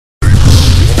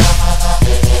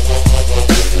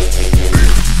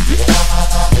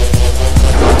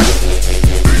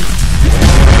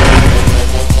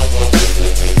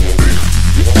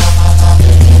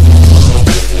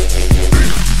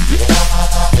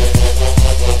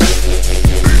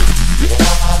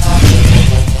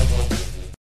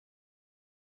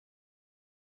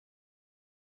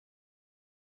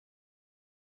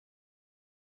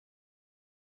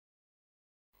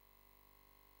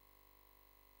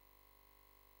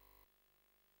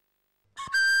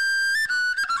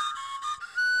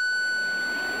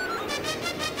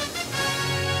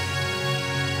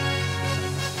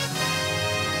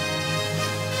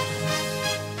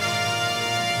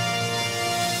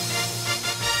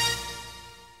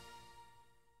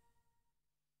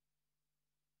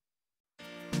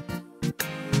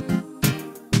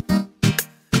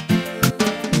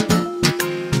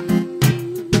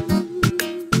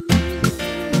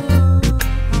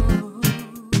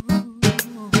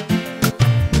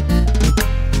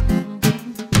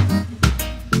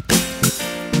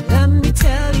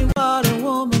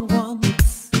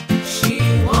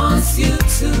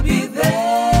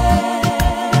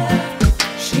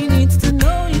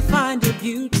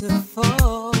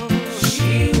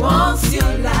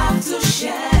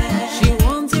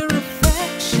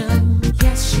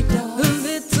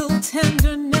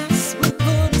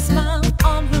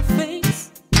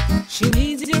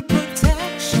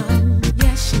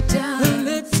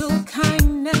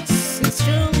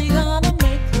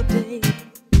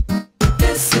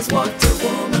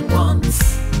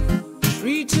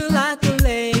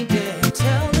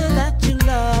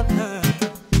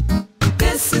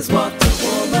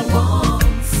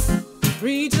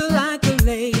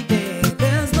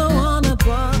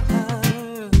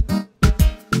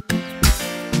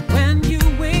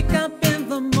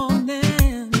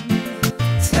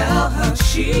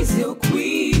still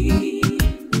queen.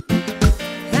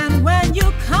 And when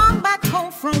you come back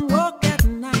home from work at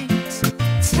night,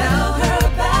 Tell her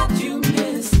that you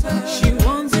missed her. she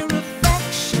wants your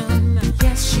affection.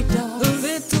 Yes, she A does.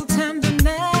 little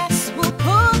tenderness will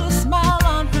put a smile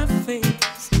on her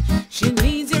face. She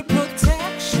needs your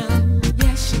protection.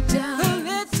 Yes, she A does.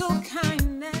 little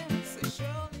kindness is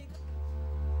surely.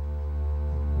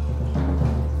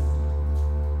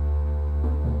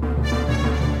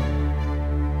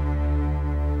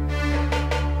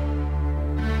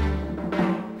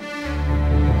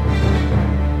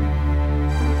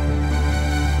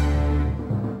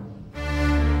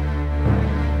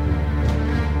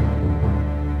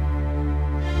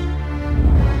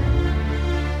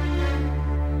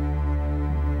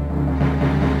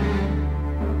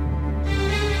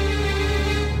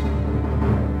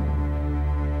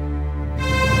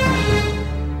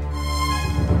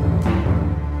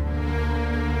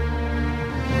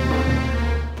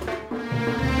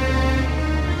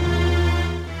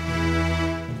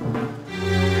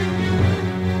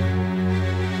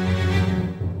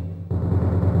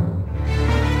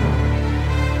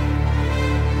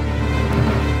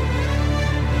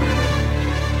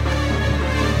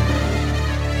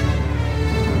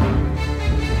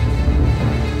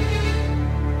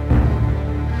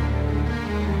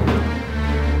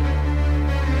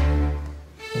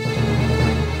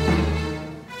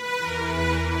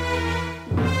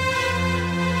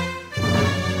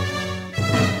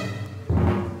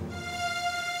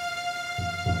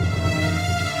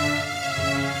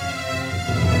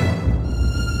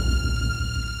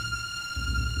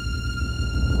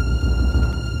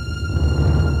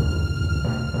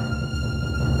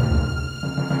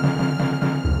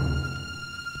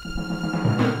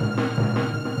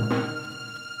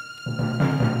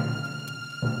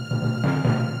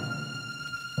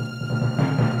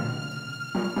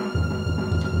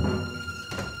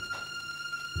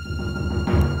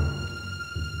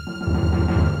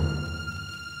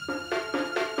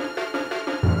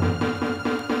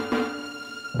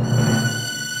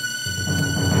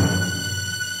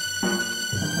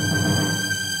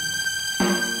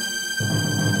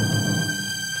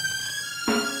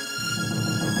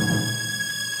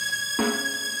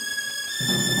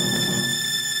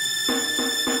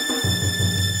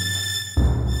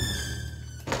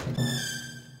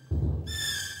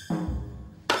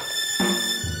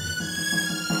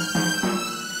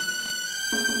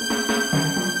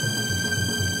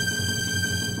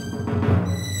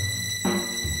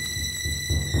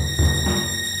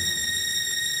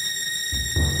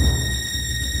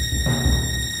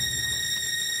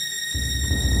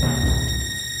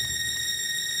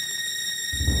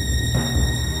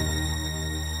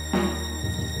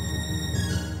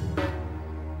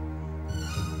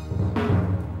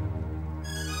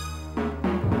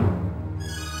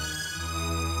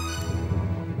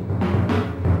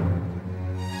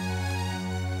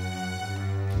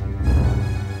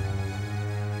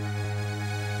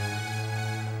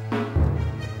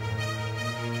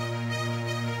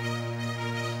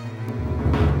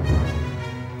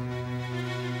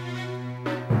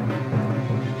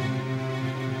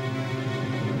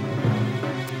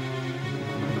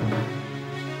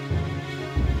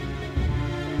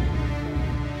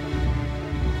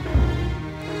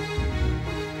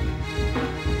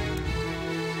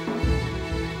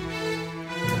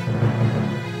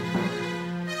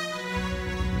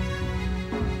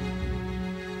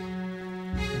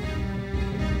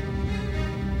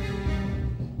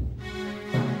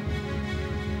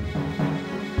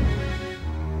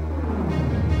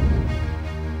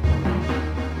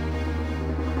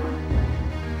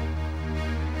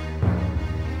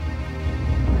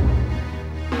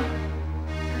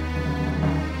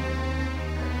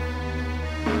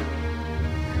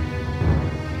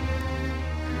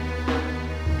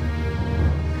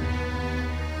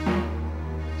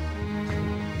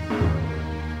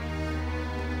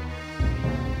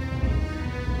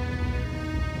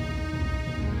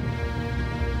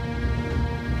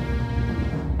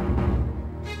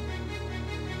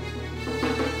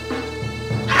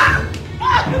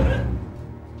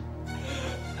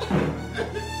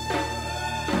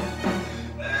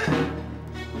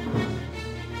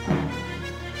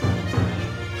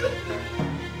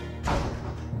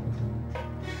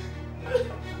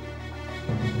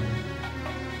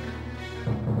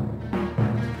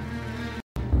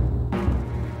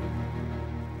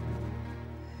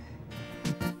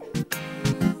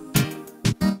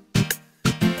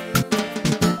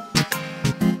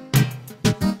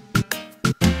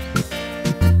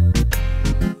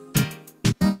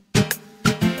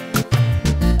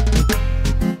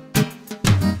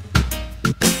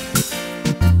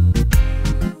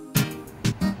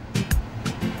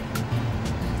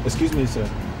 Excuse me, sir.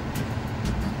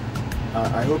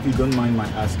 I hope you don't mind my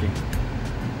asking.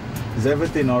 Is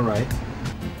everything all right?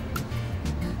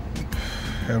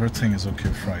 Everything is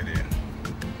okay, Friday.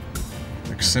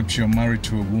 Except you're married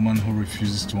to a woman who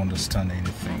refuses to understand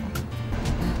anything.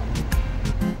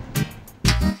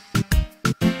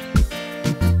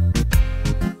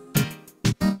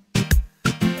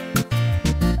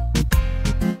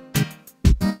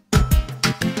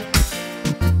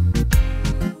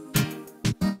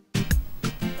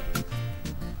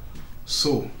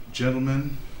 So,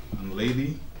 gentlemen and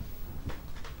lady,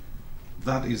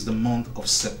 that is the month of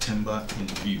September in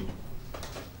view.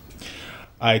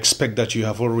 I expect that you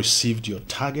have all received your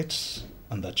targets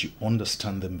and that you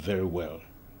understand them very well.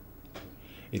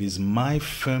 It is my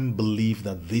firm belief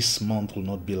that this month will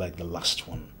not be like the last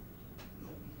one.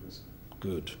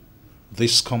 Good.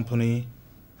 This company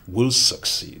will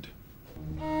succeed.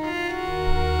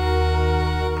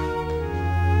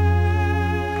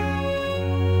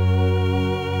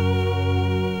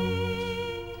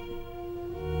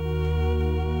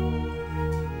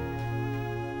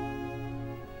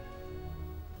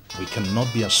 We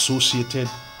cannot be associated.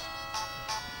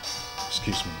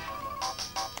 Excuse me.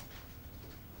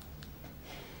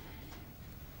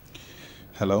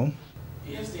 Hello?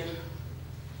 Yes, dear.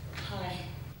 Hi.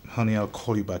 Honey, I'll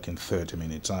call you back in 30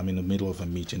 minutes. I'm in the middle of a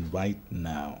meeting right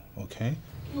now, okay?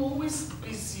 You're always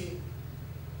busy.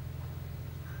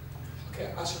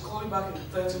 Okay, I should call you back in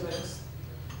 30 minutes.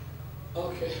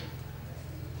 Okay.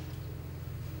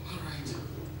 All right.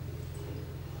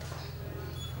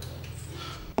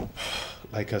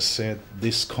 Like I said,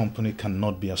 this company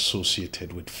cannot be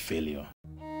associated with failure.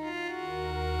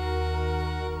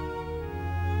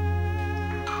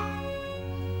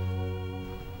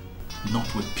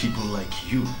 Not with people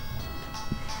like you.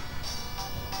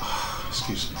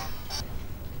 Excuse me.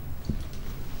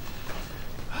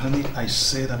 Honey, I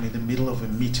said I'm in the middle of a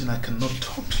meeting. I cannot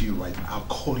talk to you right now. I'll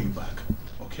call you back,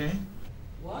 okay?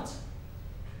 What?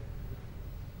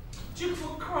 Duke,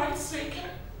 for Christ's sake.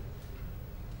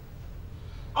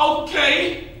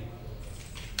 Okay.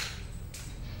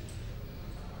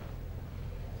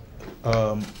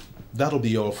 That'll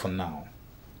be all for now.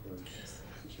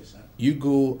 You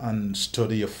go and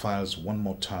study your files one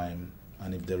more time,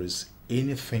 and if there is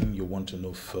anything you want to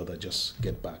know further, just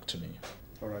get back to me.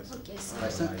 All right, sir. Okay, sir. All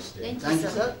right, sir. Nice day. Thank you,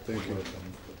 sir. Thank you.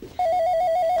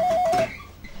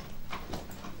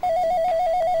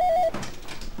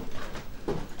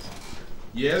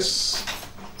 Yes?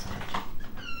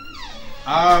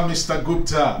 Mr.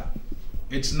 Gupta,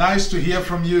 it's nice to hear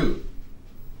from you.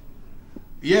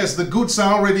 Yes, the goods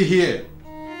are already here.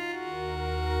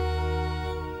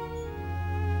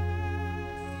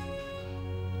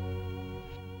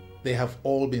 They have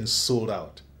all been sold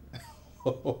out.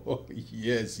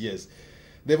 Yes, yes.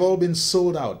 They've all been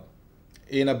sold out.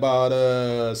 In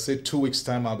about, say, 2 weeks'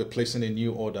 time, I'll be placing a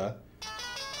new order.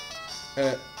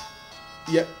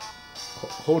 Yeah.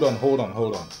 Hold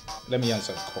on. Let me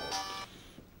answer the call.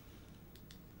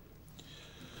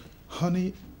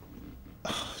 Honey,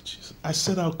 I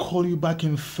said I'll call you back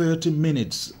in 30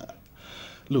 minutes.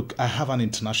 Look, I have an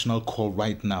international call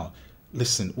right now.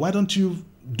 Listen, why don't you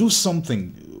do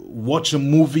something? Watch a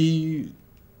movie,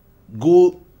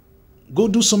 go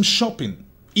do some shopping,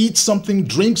 eat something,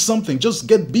 drink something, just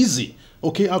get busy.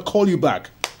 Okay, I'll call you back.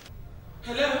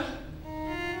 Hello?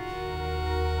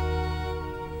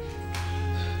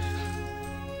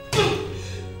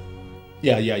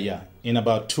 Yeah. In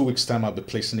about 2 weeks' time, I'll be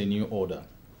placing a new order.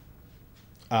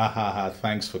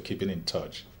 Thanks for keeping in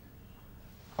touch.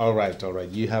 All right.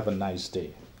 You have a nice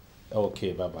day.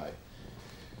 Okay, bye-bye.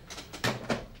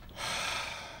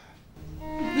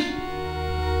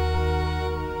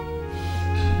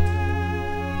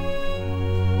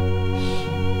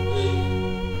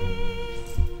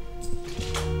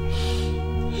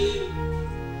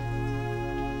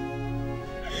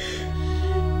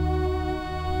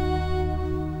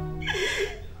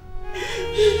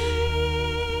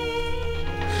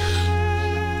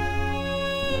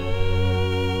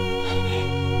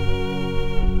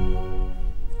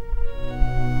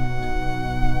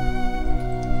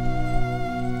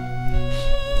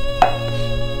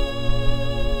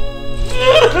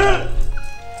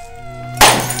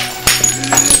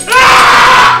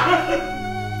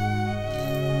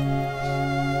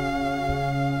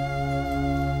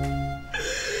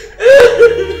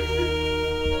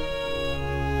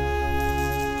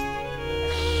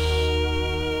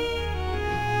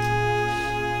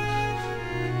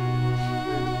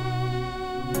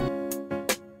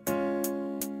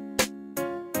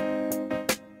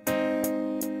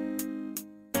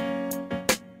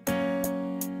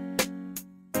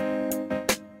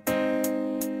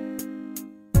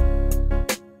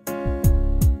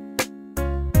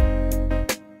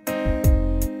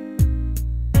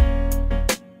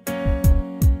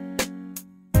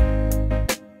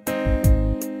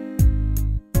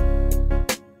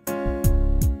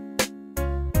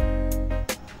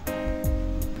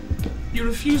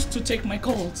 refuse to take my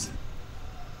calls?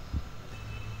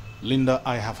 Linda,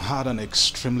 I have had an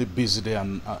extremely busy day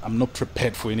and I'm not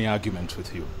prepared for any argument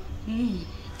with you.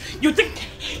 You think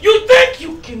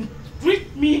you can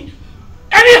treat me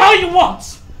anyhow you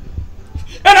want?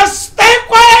 And I'll stay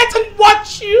quiet and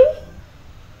watch you?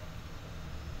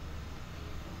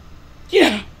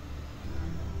 Yeah.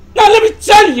 Now let me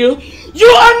tell you, you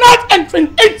are not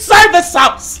entering inside this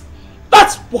house.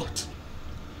 That's what.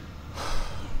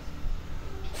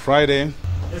 Friday.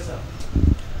 Yes, sir.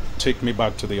 Take me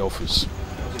back to the office.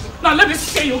 Now let me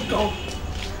see you go.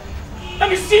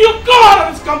 Let me see you go out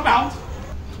of this compound.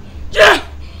 Yeah.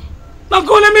 Now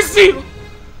go, let me see you.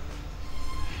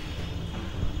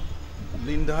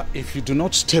 Linda, if you do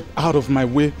not step out of my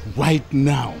way right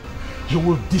now, you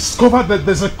will discover that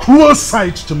there's a cruel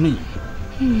side to me.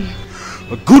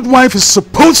 A good wife is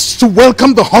supposed to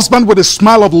welcome the husband with a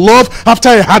smile of love after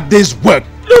a hard day's work.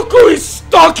 Look who is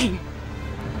talking.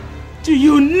 Do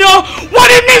you know what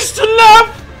it means to love?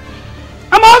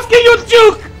 I'm asking you,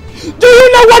 Duke. Do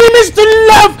you know what it means to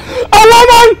love a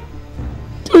woman?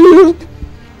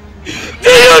 Do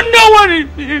you know what it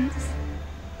means?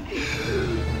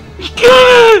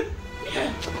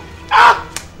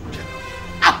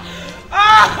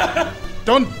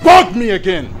 Don't bug me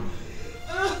again.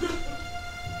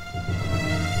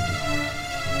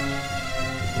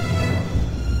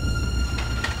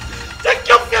 Take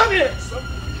your feelings.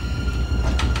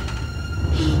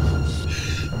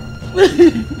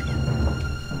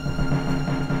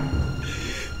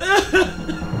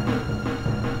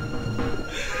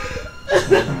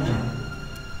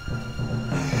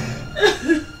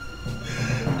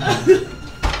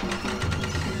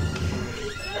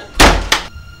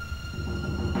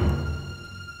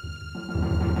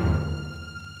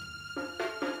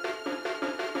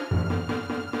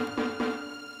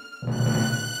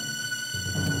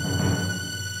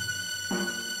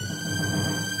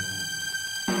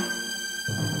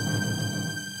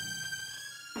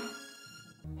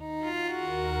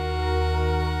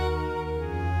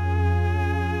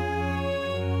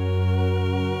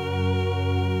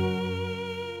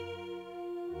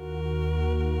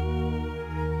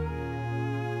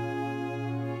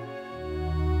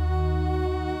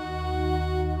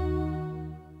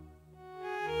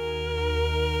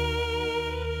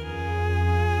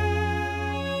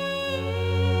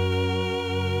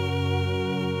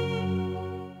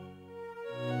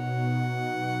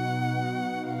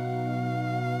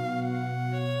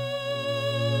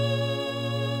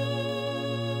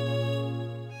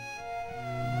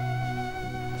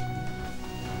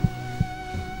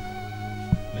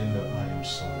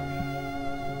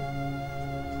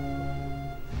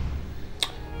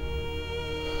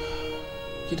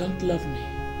 You don't love me.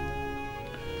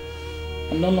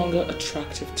 I'm no longer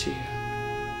attractive to you.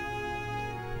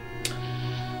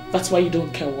 That's why you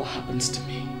don't care what happens to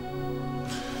me.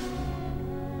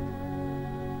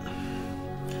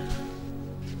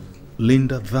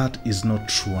 Linda, that is not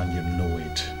true and you know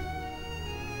it.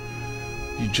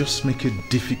 You just make it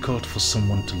difficult for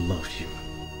someone to love you.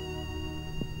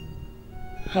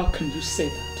 How can you say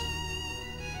that?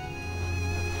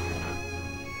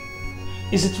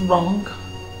 Is it wrong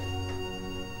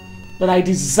that I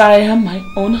desire my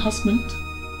own husband?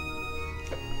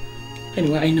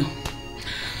 Anyway, I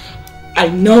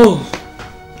know.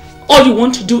 All you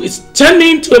want to do is turn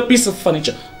me into a piece of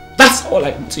furniture. That's all I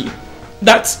am to you.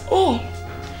 That's all.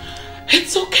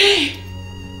 It's okay.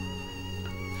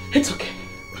 It's okay.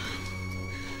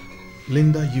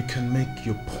 Linda, you can make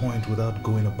your point without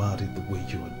going about it the way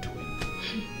you are doing.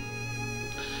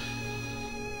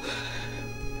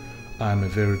 I'm a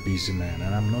very busy man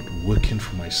and I'm not working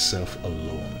for myself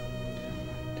alone.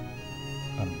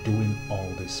 I'm doing all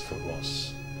this for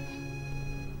us.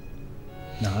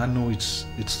 Now I know it's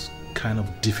kind of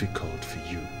difficult for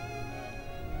you.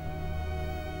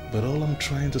 But all I'm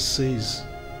trying to say is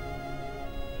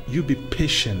you be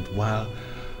patient while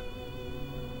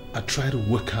I try to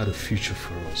work out a future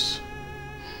for us.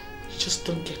 You just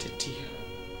don't get it, do you?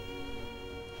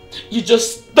 You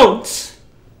just don't.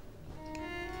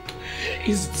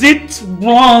 Is it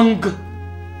wrong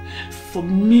for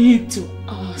me to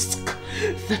ask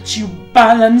that you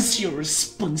balance your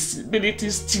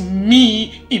responsibilities to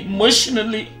me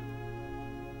emotionally?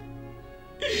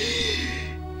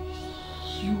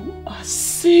 You are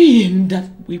saying that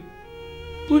we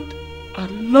put our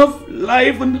love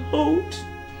life on hold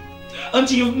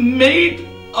until you've made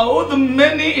all the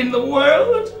money in the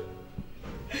world?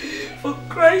 For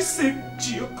Christ's sake,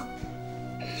 Duke.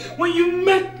 When you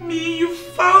met me, you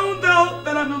found out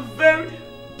that I'm a very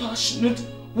passionate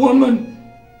woman.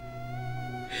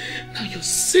 Now you're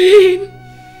saying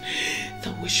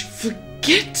that we should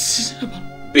forget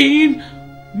about being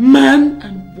man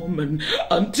and woman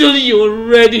until you're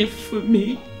ready for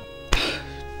me.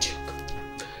 Duke,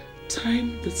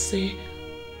 time, they say,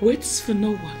 waits for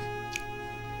no one.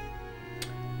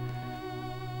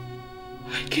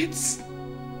 I get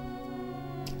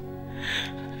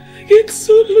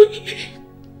so lonely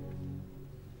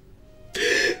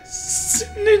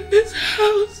sitting in this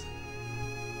house,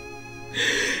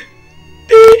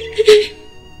 day in,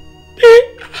 day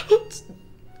out,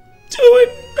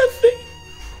 doing nothing.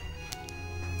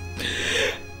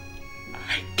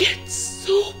 I get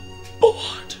so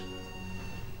bored.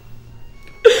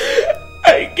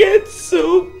 I get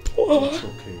so bored. It's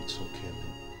okay,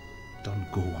 babe.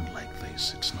 Don't go on like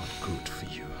this. It's not good for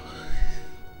you.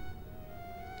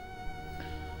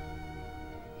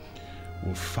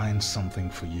 We'll find something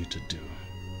for you to do.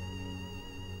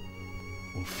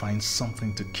 We'll find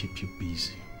something to keep you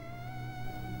busy.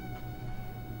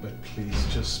 But please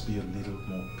just be a little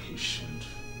more patient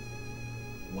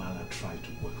while I try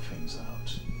to work things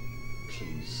out.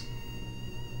 Please.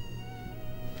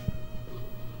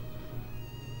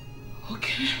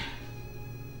 Okay.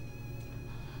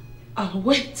 I'll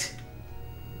wait.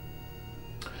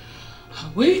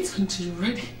 I'll wait until you're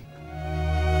ready.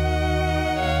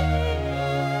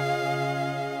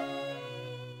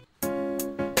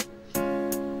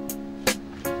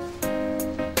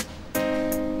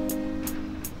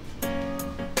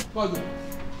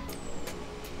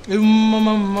 If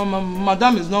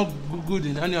Madame is not good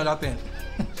in any other thing,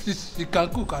 she can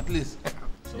cook at least.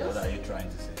 So what are you trying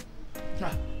to say?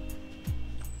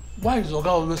 Why is Oga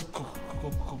always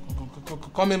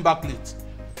coming back late?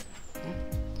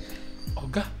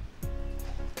 Oga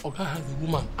has a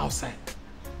woman outside.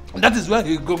 And that is where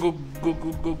he goes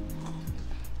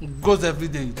every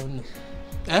day, you don't know.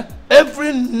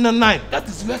 Every night, that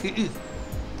is where he is.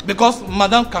 Because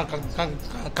Madame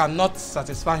cannot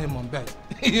satisfy him on bed.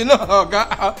 You know,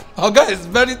 Oga is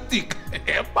very thick,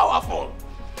 powerful.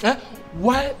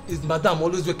 Why is Madame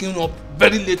always waking up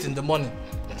very late in the morning?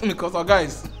 Because Oga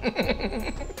is...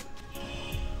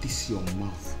 This your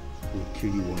mouth will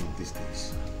kill you one of these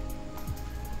days.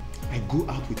 I go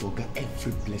out with Oga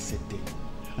every blessed day.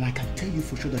 And I can tell you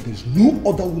for sure that there's no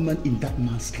other woman in that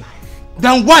man's life.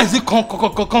 Then why is he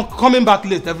coming back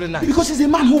late every night? Because he's a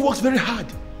man who works very hard.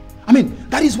 I mean,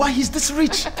 that is why he's this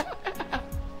rich.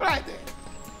 Right.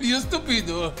 You stupid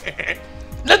though.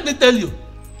 Let me tell you,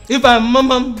 if I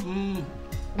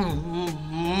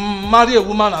marry a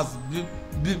woman as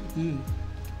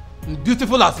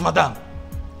beautiful as Madame,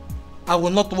 I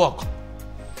will not work.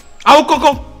 I will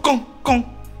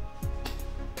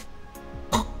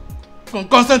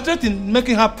concentrate in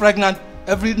making her pregnant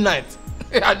every night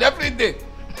and every day.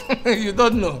 You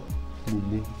don't know.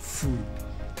 Mumu, fool.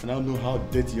 And I don't know how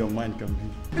dirty your mind can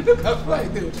be. Look at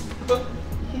Friday.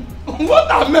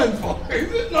 What are men for?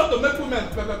 Is it not to make women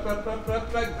pregnant?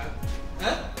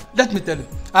 Let me tell you,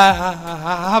 I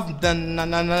have done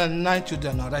 9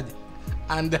 children already.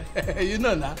 And you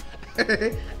know now,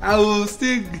 I will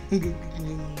still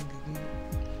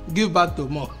give back to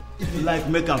more. If you like,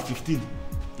 make them 15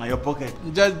 in your pocket.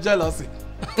 Just jealousy.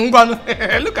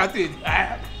 Look at it.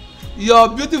 Your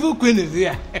beautiful queen is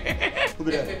here.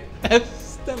 Look at that.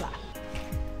 Stella.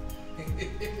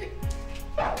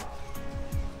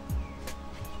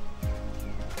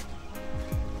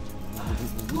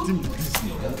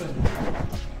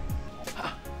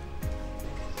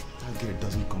 That girl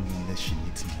doesn't come here unless she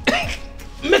needs me.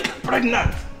 Make her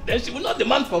pregnant. Then she will not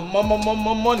demand for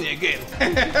money again.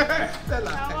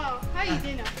 Stella. Wow, how you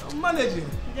doing now? I'm managing.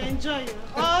 You enjoy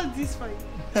all this for you.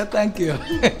 Thank you.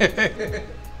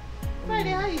 Friday,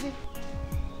 how you doing?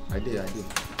 I did.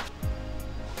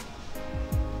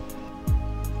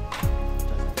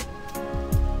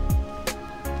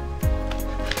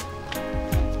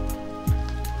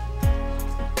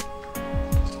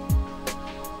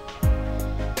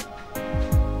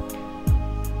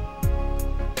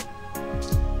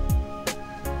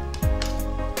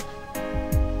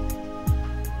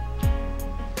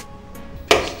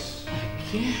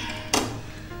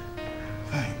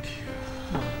 Thank you.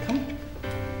 Welcome.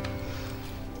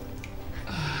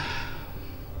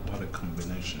 What a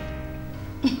combination.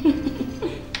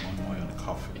 One more on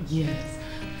coffee. Yes.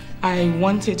 I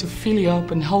wanted to fill you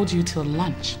up and hold you till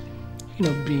lunch. You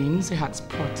know, beans, it has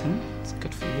protein. It's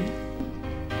good for you.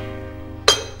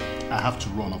 I have to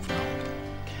run off now.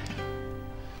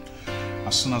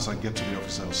 As soon as I get to the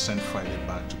office, I'll send Friday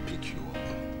back to pick you up.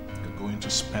 You're going to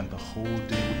spend the whole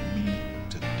day with me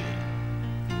today.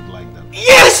 You would like that?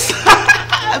 Yes!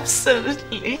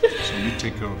 Absolutely. So you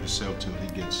take care of yourself till he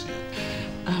gets here.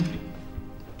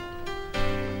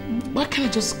 why can't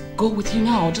I just go with you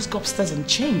now? I'll just go upstairs and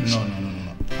change. No.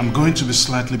 I'm going to be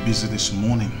slightly busy this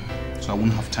morning, so I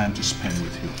won't have time to spend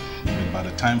with you. But by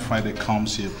the time Friday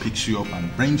comes here, picks you up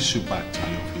and brings you back to the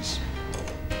office,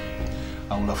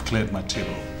 I will have cleared my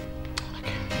table.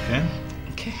 Okay?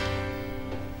 Okay.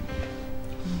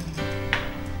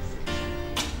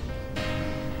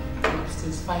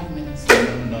 Upstairs 5 minutes.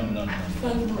 No.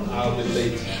 5 minutes. I'll be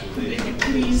late.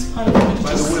 Please, 5 minutes.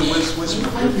 By the way, where's my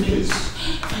 5 minutes. briefcase?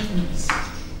 5 minutes.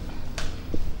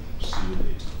 See you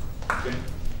later. Okay?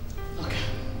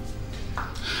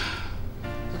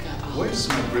 Okay. Where's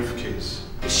my briefcase?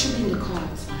 It should be in the car.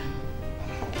 It's fine.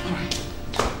 All right.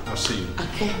 I'll see you.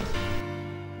 Okay.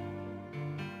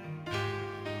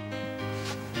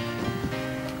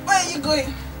 Where are you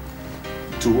going?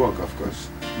 To work, of course.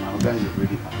 My guy is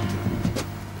already out.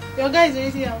 Your guy is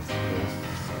already out.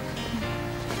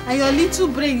 And your little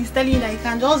brain is telling you that you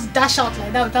can just dash out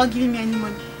like that without giving me any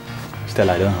money.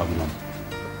 Stella, I don't have money.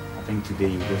 I think today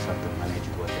you just have to manage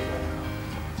whatever you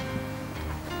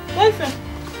have. Boyfriend,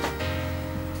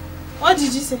 what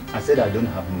did you say? I said I don't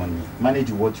have money.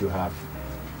 Manage what you have.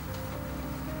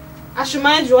 I should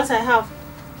manage what I have.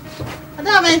 I don't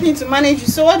have anything to manage you,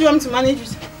 so what do you want me to manage you?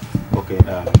 Okay,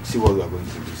 see what we are going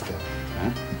to do, Stella.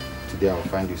 Huh? Today I will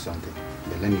find you something.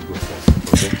 But let me go first,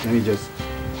 okay? Let me just...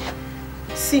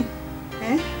 See,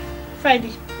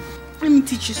 Friday, let me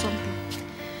teach you something.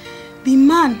 The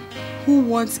man who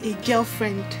wants a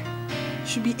girlfriend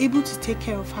should be able to take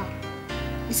care of her.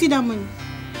 You see that money?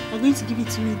 You're going to give it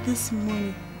to me this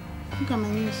morning. Look at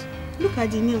my nails. Look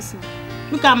at the nails now.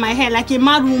 Look at my hair like a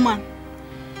mad woman.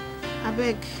 I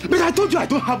beg. But I told you I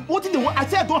don't have... What in the world? I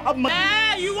said I don't have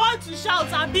money. You want to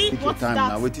shout, Abi? Take your What's time that?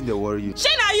 now. Waiting they worry you.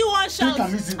 Shana, you want shout? Take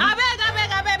am easy. I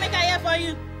beg, make I hear for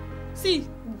you. See,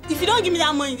 if you don't give me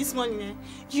that money this morning,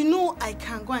 you know I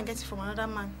can go and get it from another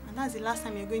man. And that's the last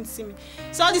time you're going to see me.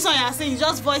 So all this one you're saying is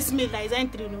just voicemail that is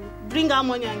entry. No? Bring our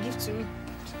money and give to me.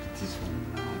 This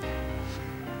one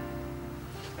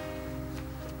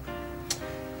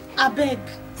now. I beg.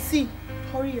 See,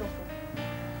 hurry up.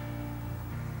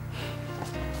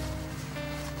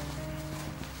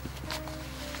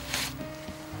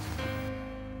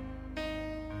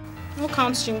 No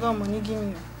count chewing-gum money, give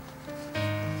me.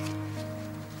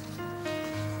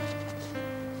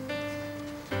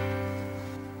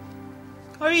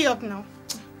 Hurry up now.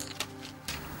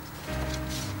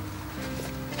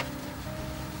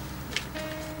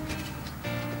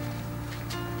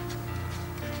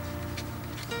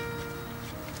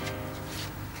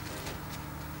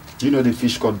 You know the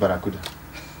fish called barracuda?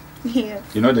 Yeah.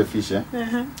 You know the fish, eh?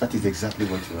 That is exactly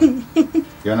what you are.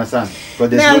 You understand? But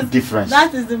there's no difference.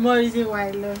 That is the more reason why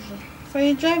I love you. For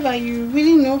a driver, you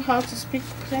really know how to speak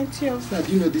plenty of... Sir,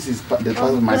 do you know this is the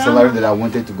part of my salary that I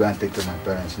wanted to go and take to my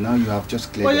parents? Now you have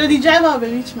just cleared. Well, you're the driver of a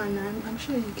rich man. I'm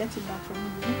sure you get it back from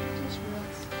him. Just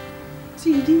relax.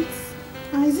 See, you didn't...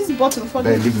 is this bottle for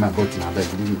the... Leave my bottle, I beg.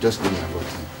 Just leave my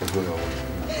bottle. Just go your way.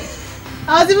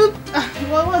 I was even...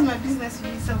 what was my business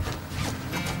with yourself?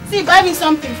 See, buy me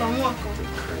something from work.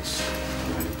 Chris,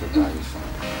 I need to buy you something.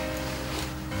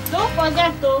 Don't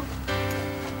forget though.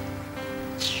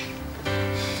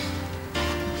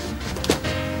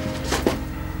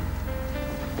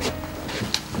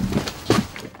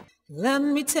 Let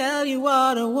me tell you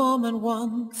what a woman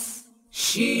wants.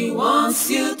 She wants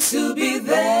you to be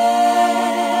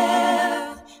there.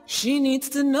 She needs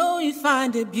to know you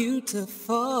find it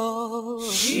beautiful.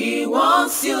 She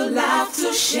wants your laugh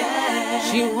to share.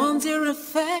 She wants your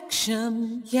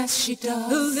affection. Yes, she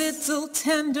does. A little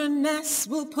tenderness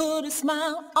will put a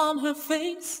smile on her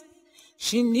face.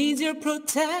 She needs your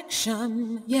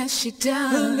protection. Yes, she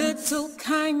does. A little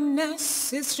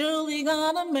kindness is surely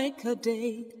gonna make her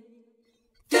day.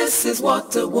 This is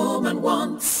what a woman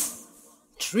wants.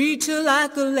 Treat her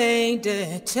like a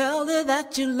lady. Tell her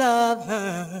that you love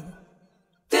her.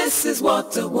 This is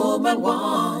what a woman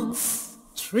wants.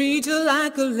 Treat her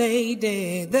like a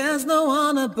lady. There's no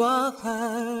one above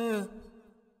her.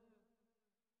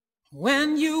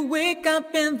 When you wake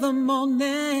up in the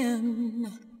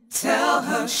morning, tell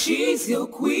her she's your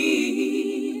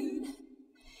queen.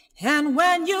 And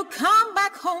when you come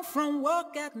back home from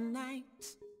work at night,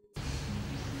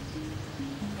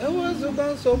 I was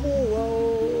about so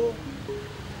more.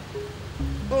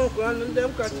 Oh, grand and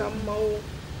them got a mo.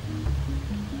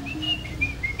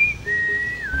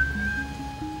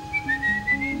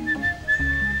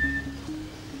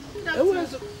 I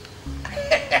was.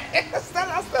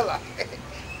 Stella.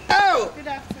 Oh! Good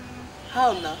afternoon.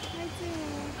 How now? I do.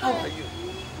 How are you?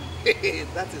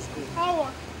 That is good.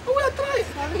 How? We are trying.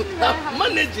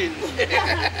 Managing.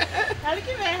 I'm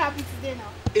looking very happy today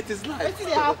now. It is life. What did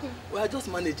happen? We are just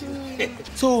managing.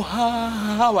 So,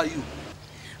 how are you?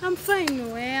 I'm fine,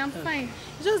 no, I'm fine.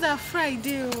 It's just that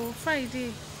Friday.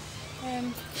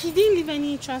 He didn't leave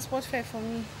any transport fare for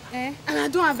me. And I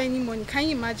don't have any money. Can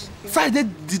you imagine? Friday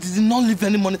did not leave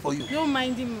any money for you? Don't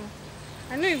mind him.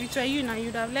 I know if it were you now,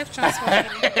 you'd have left transport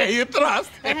fare. You trust?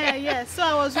 Yeah, so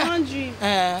I was wondering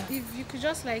if you could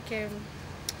just like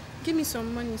give me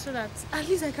some money so that at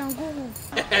least I can go home.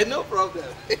 No problem.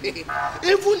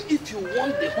 Even if you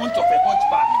want the hunch of a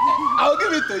hunchback, I'll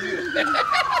give it to you.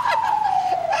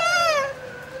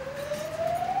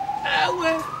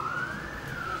 Well.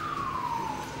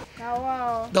 Oh,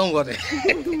 wow. Don't worry.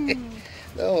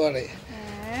 Don't worry.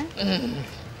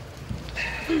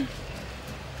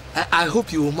 I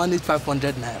hope you will manage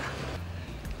 500 naira.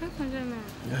 500 naira?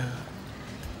 Yeah.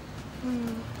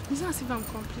 It's not as if I'm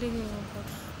complaining.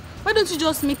 Why don't you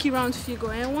just make it round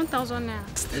figure? 1,000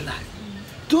 naira. Stella,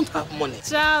 don't have money.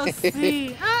 Chelsea.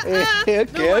 Okay,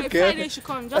 don't worry, Friday should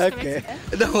come. Just collect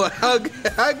it. Don't worry,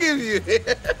 I'll give you.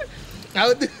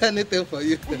 I'll do anything for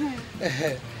you.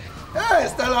 Hey,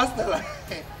 Stella.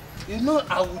 You know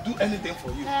I will do anything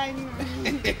for you. I know.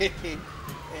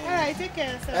 Alright, take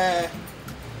care of yourself.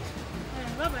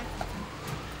 Bye-bye.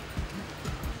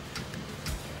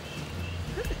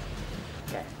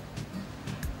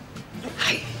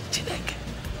 Hi, Chineke.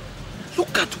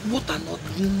 Look at what an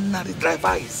ordinary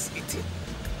driver is eating.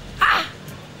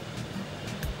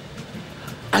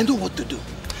 I know what to do.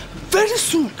 Very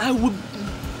soon I will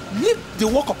leave the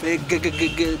work of a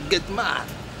get man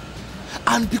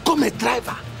and become a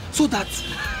driver so that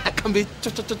I can be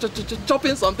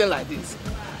chopping something like this.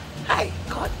 Hi,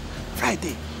 God.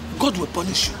 Friday, God will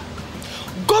punish you.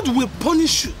 God will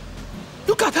punish you.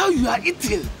 Look at how you are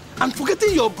eating and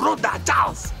forgetting your brother,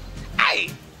 Charles.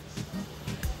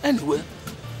 Anyway,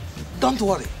 don't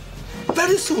worry.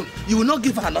 Very soon, you will not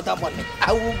give her another money.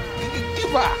 I will give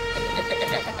her.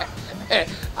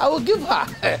 I will give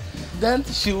her. Then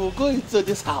she will go into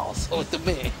this house with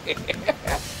me.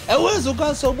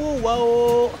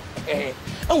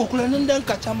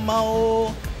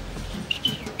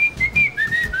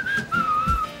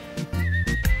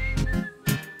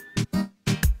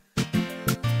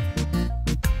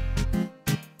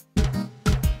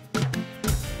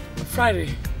 Friday,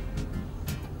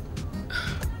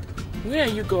 where are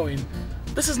you going?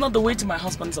 This is not the way to my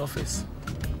husband's office.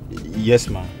 Yes,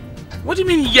 ma'am. What do you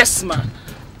mean, yes, ma'am?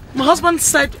 My husband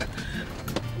said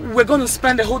we're going to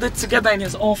spend the whole day together in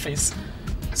his office.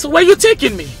 So where are you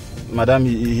taking me? Madam,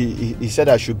 he said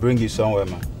I should bring you somewhere,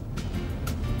 ma'am.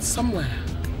 Somewhere?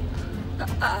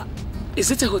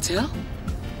 Is it a hotel?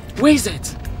 Where is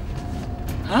it?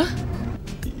 Huh?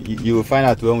 You will find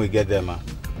out when we get there, ma'am.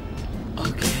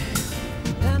 Okay.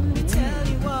 Let me tell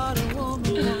you what a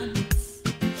woman wants.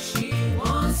 She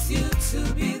wants you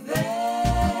to be there.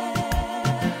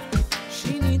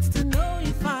 She needs to know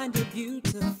you find her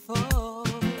beautiful.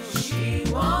 She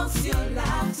wants your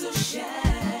laugh to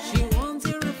share. She wants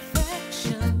your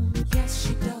affection. Yes,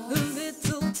 she does. A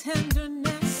little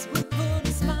tenderness will put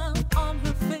a smile on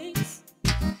her face.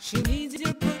 She needs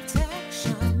your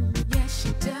protection. Yes,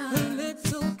 she does. A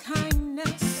little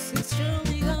kindness is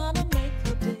surely gonna make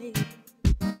her day.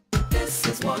 This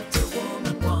is what a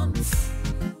woman wants.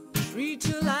 Treat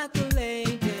you like a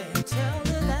lady. Tell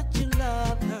her that you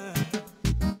love her.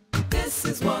 This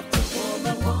is what a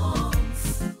woman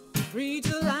wants. Treat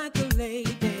you like a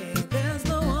lady. There's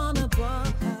no one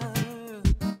above her.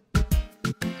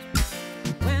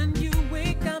 When you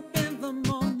wake up in the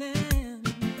morning,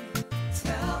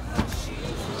 tell her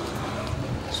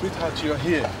she's... Sweetheart, you're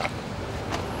here.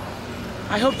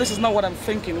 I hope this is not what I'm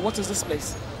thinking. What is this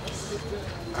place?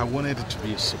 I wanted it to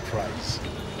be a surprise.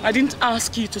 I didn't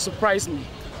ask you to surprise me.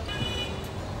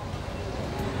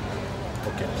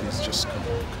 Okay, please just come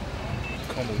over.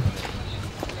 Come over.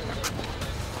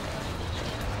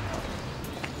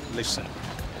 Listen,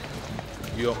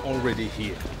 you're already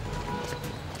here.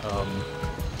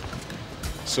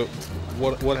 So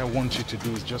what I want you to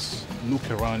do is just look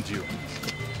around you.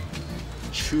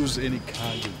 Choose any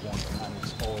car you want and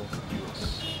it's all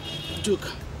yours. Duke,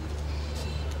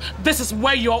 this is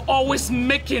where you're always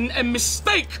making a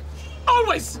mistake.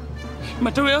 Always.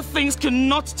 Material things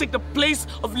cannot take the place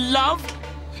of love,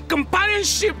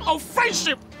 companionship, or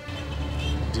friendship.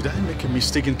 Did I make a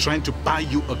mistake in trying to buy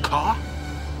you a car?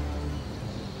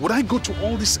 Would I go to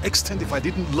all this extent if I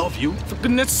didn't love you? For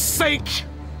goodness sake,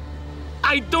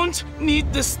 I don't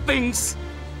need these things.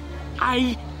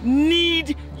 I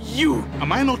need you.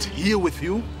 Am I not here with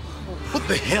you? What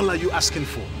the hell are you asking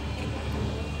for?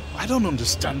 I don't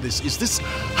understand this. Is this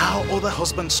how other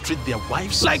husbands treat their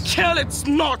wives? Like hell, it's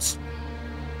not.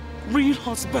 Real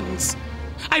husbands.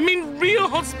 I mean, real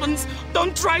husbands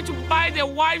don't try to buy their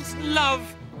wives'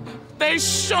 love. They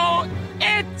show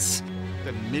it.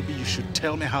 Then maybe you should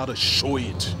tell me how to show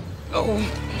it. Oh.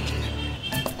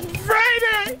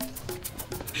 Friday!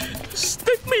 Just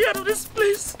take me out of this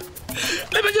place.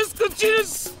 Let me just continue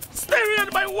staring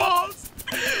at my walls.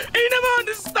 He never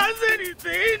understands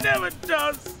anything. He never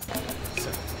does.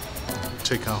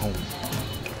 Take her home.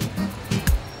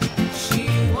 She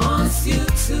wants you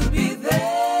to be there.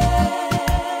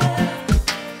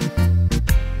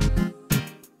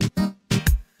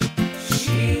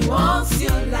 She wants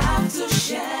your life to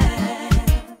share.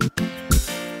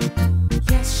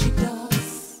 Yes, she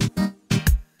does.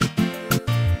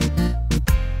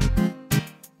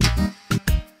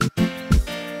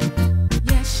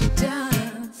 Yes, she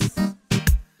does.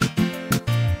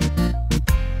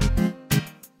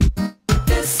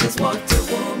 This is what a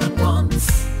woman wants.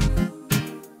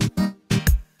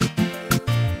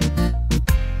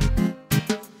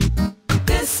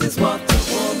 This is what a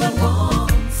woman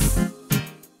wants.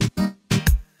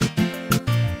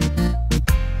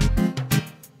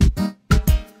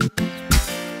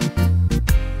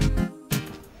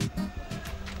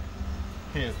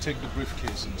 Here, take the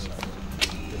briefcase inside.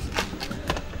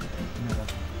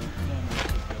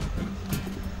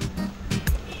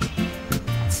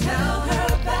 Tell her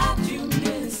that you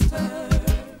missed her.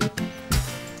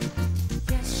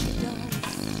 Yes, she does.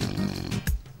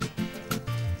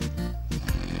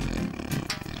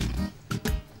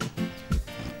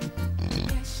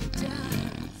 Yes, she does.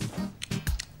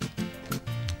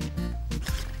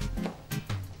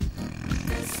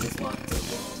 This is what a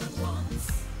woman wants.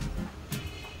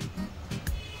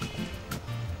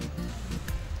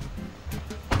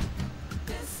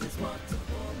 This is what a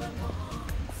woman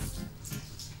wants.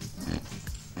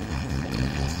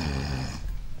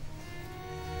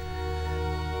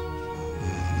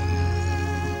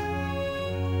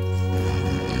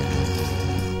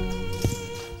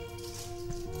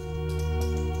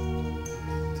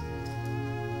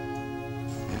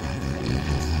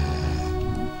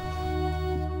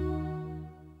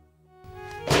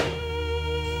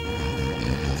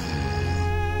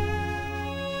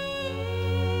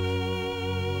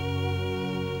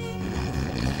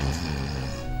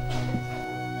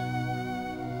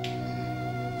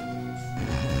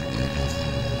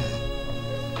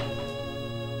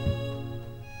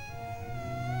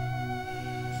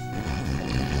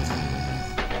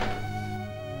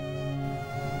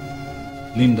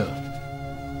 Linda.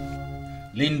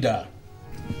 Linda.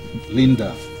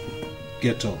 Linda.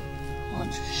 Get up.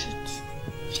 What shit?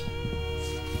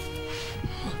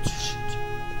 What shit?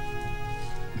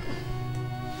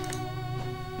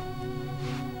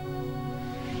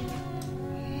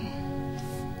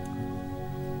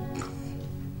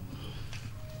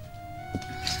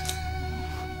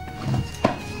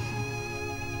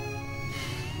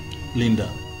 Linda.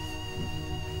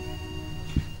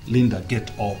 Linda, get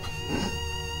up.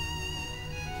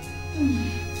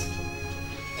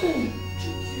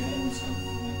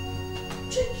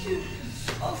 Take your hands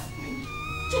off me.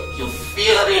 Take your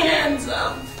filthy hands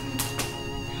off me.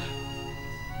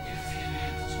 Your filthy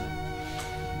hands off me.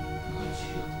 What do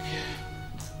you care?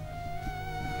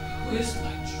 Where's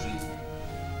my drink?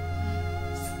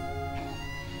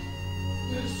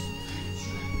 Where's my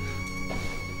drink?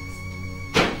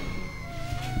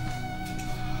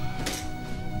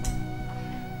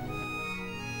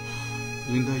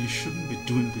 Linda, you shouldn't be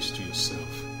doing this to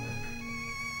yourself.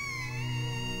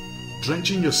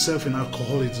 Drenching yourself in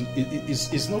alcohol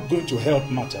is not going to help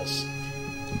matters.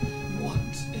 What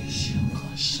is your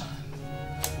concern?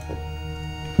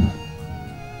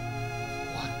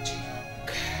 What do you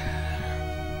care?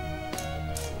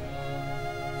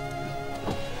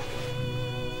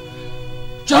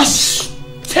 Just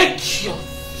take your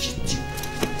shit.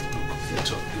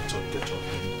 Get up, get up, get up.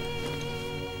 Get a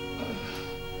hold of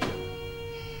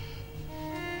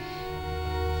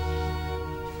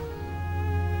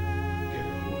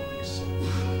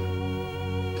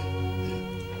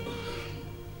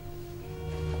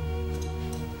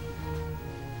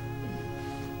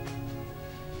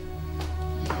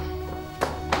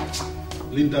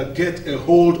yourself. Linda, get a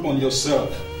hold on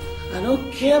yourself. I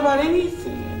don't care about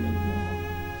anything anymore.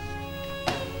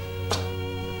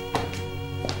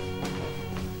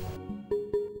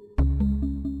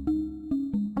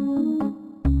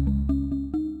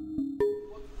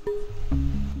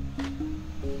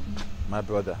 My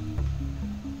brother,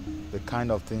 the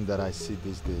kind of thing that I see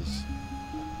these days.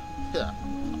 Yeah.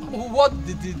 What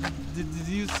did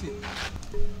you see?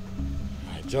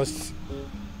 I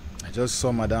just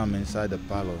saw Madame inside the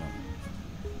parlor.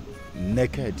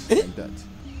 Naked like that.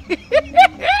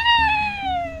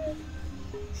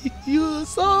 You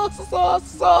saw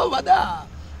Madame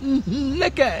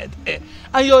naked,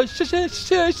 and you're shaking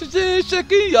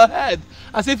your head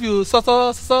as if you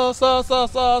saw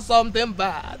something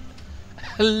bad.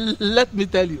 Let me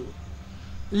tell you,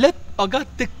 let Oga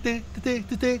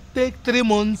take 3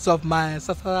 months of my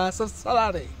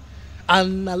salary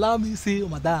and allow me see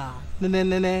Madame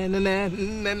naked.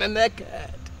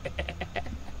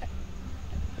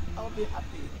 I'll be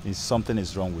happy. Something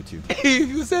is wrong with you. If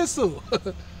you say so.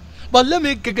 But let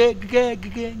me get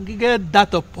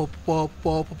that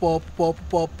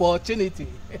opportunity.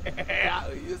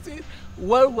 You see,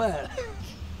 well.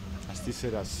 I still say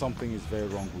that something is very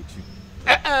wrong with you.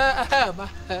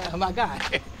 My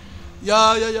guy,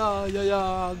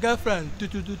 your girlfriend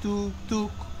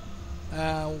took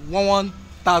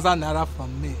 1,000 naira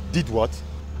from me. Did what?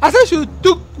 I said she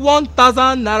took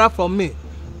 1,000 naira from me.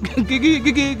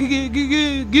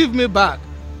 Give me back.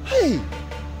 Hey,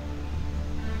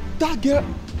 that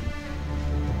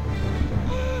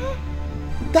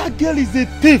girl is a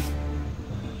thief.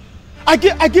 I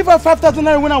gave her 5,000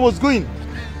 naira when I was going.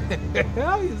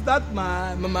 How is that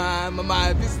my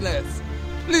business?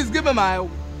 Please give me my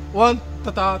 1,000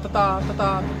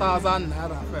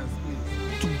 naira first,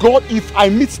 please. To God, if I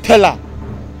meet Stella,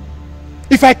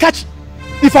 if I catch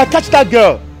that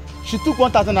girl, she took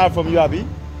 1,000 naira from you, Abby.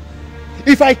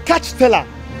 If I catch Stella,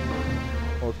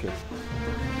 okay.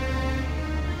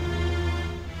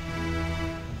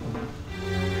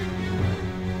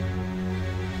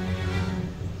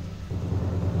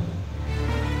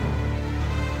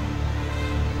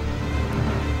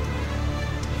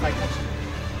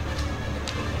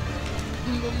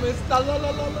 Mr.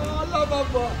 Lover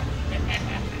boy.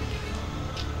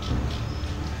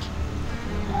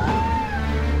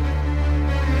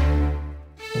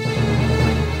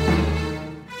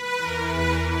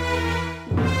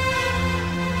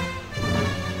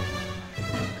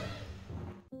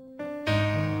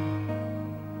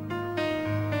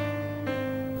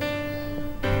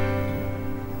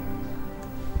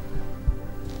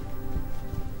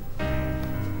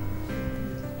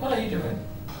 What are you doing?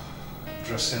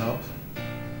 Dressing up.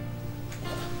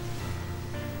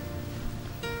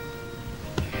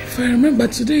 If I remember,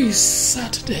 today is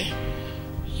Saturday.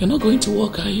 You're not going to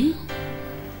work, are you?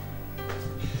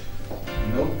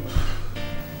 Nope.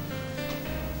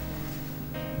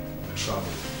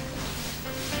 Travel.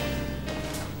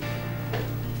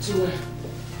 To where?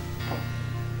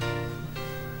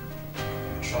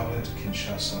 Traveling to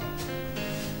Kinshasa.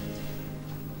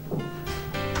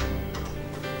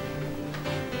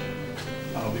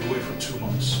 I'll be away for 2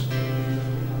 months.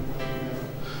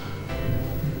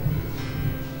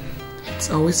 It's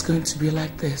always going to be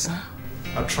like this, huh?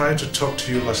 I tried to talk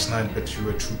to you last night, but you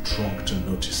were too drunk to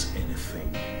notice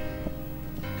anything.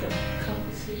 Can I come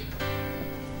with you?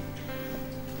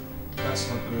 That's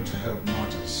not going to help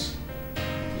matters.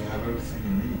 You have everything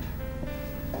you need.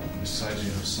 Besides,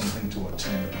 you have something to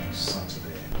attend on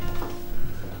Saturday.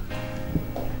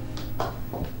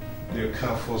 The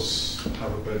Okafos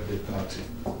have a birthday party.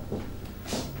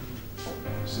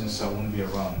 Since I won't be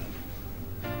around,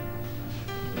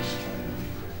 just try to be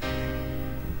there.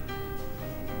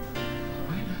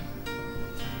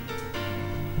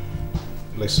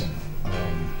 Listen,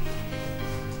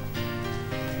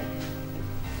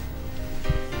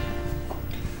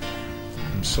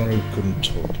 I'm sorry we couldn't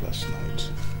talk last night.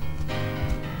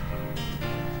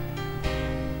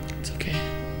 It's okay.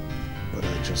 But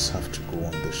I just have to go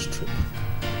on this trip.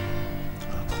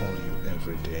 I'll call you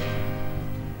every day.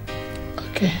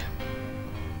 Okay.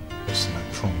 Listen, I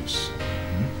promise.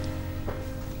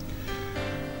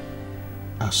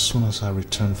 As soon as I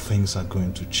return, things are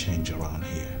going to change around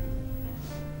here.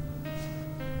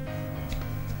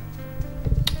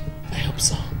 I hope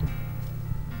so.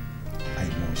 I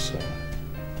know so.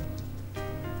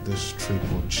 This trip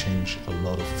will change a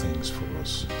lot of things for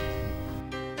us.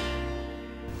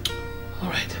 All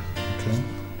right. Okay?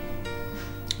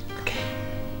 Okay.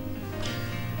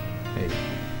 Hey.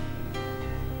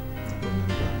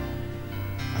 Remember,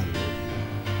 I love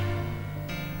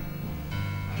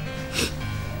you.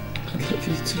 I love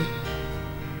you too.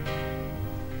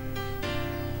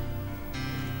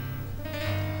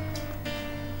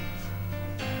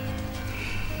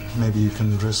 Maybe you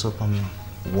can dress up and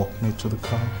walk me to the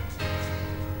car?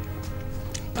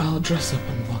 I'll dress up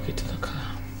and walk you to the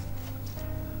car.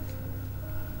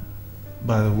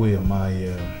 By the way,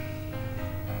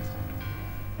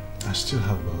 I still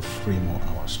have about 3 more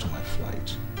hours to my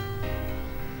flight.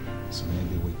 So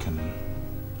maybe we can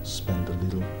spend a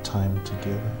little time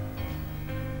together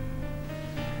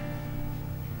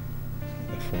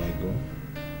before I go?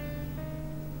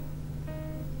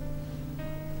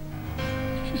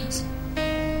 Yes.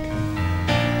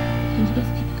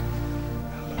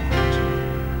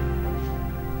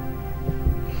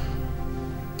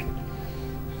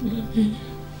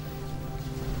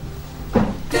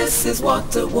 This is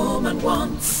what a woman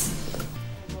wants.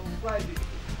 Friday.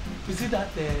 You see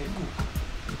that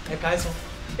cook? A guy so.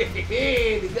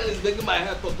 Hey, the girl is making my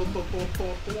hair twine.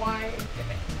 Twine.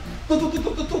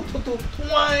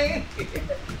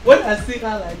 When I see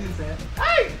her like this,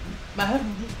 hey, my hair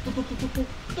will do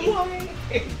twine.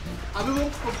 I'm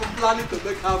even planning to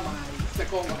make her my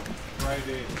second one.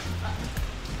 Friday.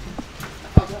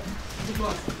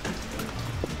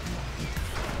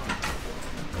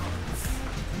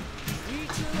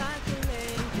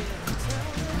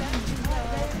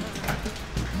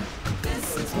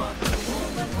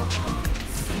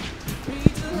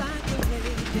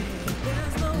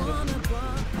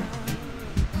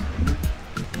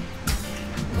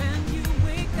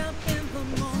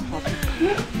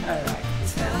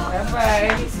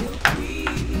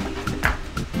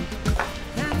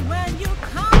 And when you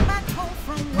come back home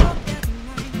from work at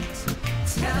night,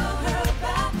 tell her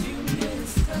that you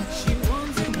miss her. She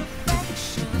wants your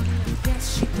affection, yes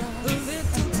she does. A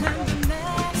little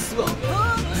tenderness, put a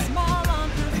smile on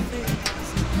her face.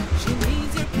 She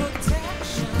needs your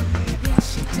protection, yes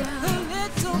she does. A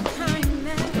little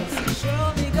kindness,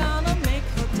 surely gonna make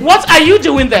her day. What are you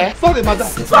doing there? Sorry, madam.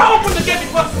 Go open the gate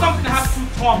because something has two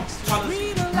tongues.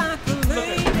 Treat her like a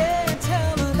lady,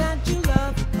 tell her that you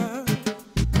love her.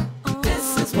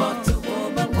 This is what a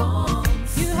woman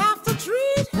wants. You have to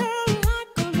treat her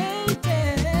like a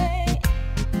lady.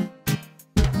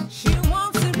 She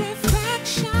wants a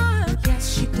reflection, yes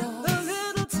she does. A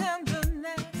little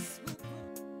tenderness.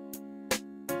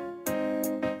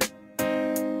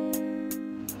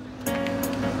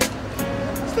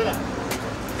 Stella.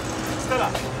 Stella.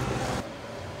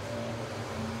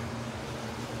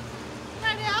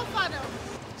 Friday, how far now?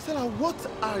 Stella, what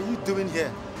are you doing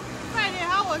here? Friday,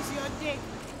 how was your day?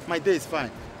 My day is fine.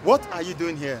 What are you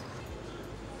doing here?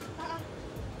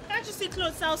 Can't you see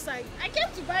clothes outside? I came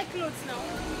to buy clothes now.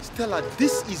 Stella,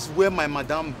 this is where my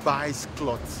madam buys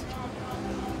clothes.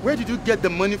 Where did you get the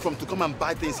money from to come and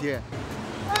buy things here?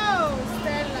 Oh,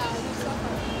 Stella, you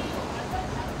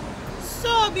suffer.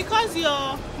 So, because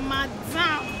your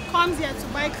madam comes here to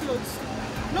buy clothes,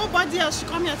 nobody else should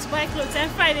come here to buy clothes.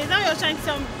 And Friday, is that what you're trying to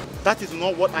tell me? That is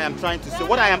not what I am trying to say.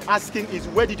 What I am asking is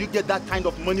where did you get that kind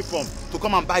of money from to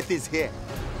come and buy things here?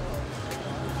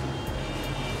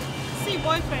 See,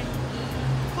 boyfriend,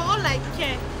 for all I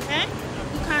care,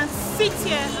 you can sit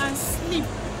here and sleep.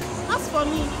 As for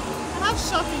me, I have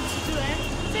shopping to do,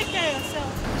 Take care of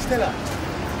yourself. Stella.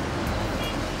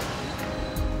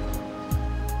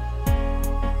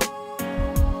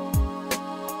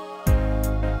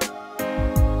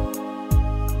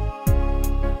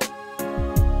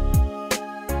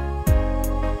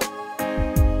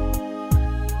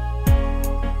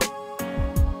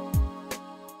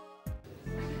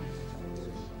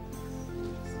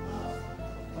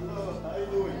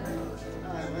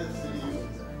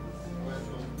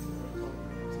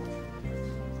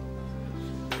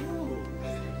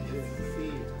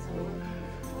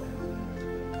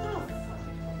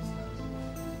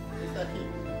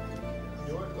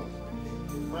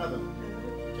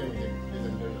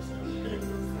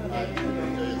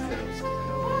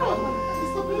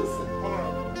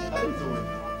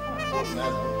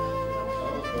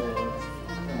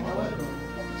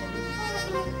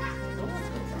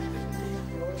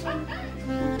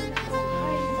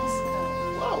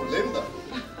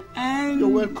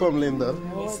 Welcome, Linda.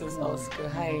 Mrs. Oscar,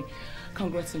 hi.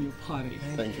 Congrats on your party.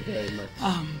 Thank you very much.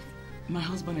 My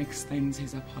husband extends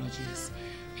his apologies.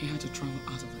 He had to travel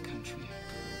out of the country.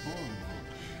 Oh,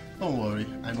 don't worry.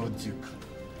 I know Duke.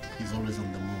 He's always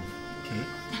on the move. Okay?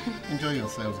 Enjoy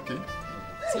yourselves, okay?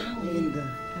 So how are you?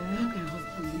 How can your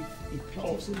husband leave a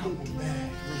beautiful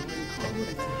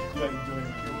lady? You're enjoying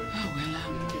it. Oh, well,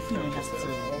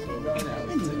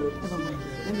 never mind.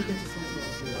 Let me get you something.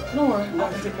 No worry, I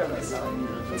can take care of myself.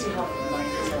 But you have a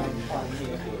nice party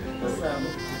here. Just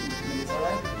minutes,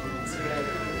 alright?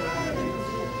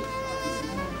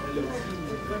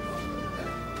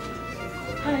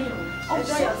 Hi. Oh,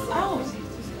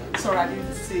 sorry, I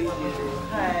didn't see you.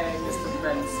 Hi, Mr.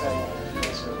 Benson.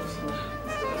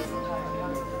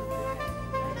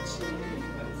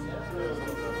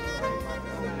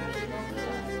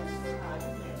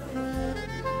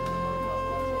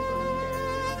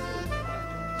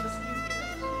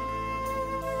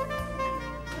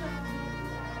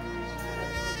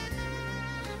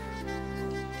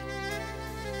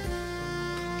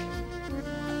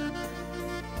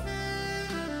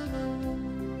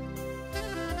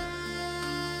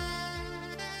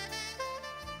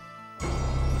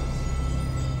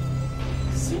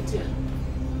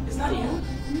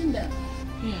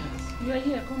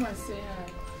 I come and say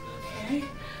hi.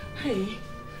 Hey,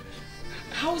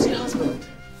 how's your husband?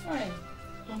 Fine.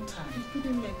 Long time. He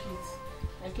couldn't make it.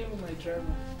 I came with my driver.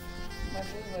 My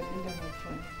driver didn't have my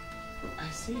friend. I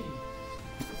see.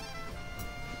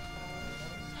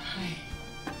 Hi.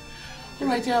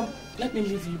 Alright, let me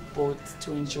leave you both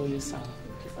to enjoy yourself.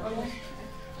 Okay. Alright.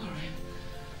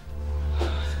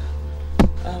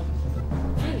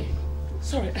 Hey,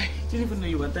 sorry, I didn't even know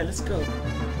you were there. Let's go.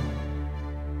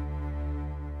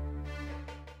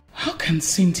 How can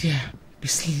Cynthia be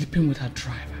sleeping with her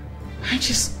driver? I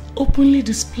just openly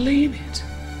displayed it.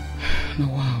 No,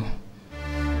 wow.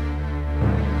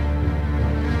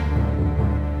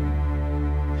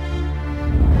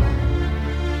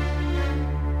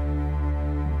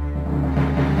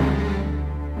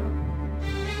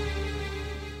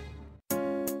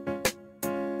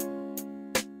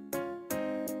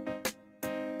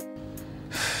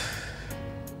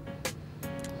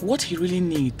 What he really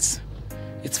needs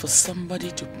is for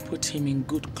somebody to put him in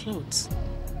good clothes.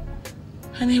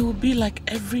 And he will be like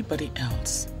everybody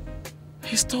else.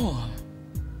 He's tall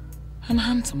and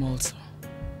handsome also.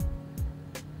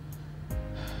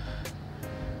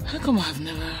 How come I've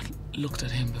never looked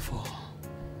at him before?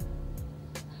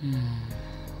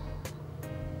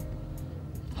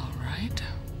 All right.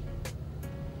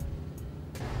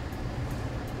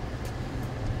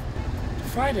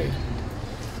 Friday.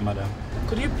 Madam.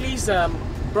 Could you please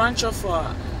branch off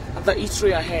at the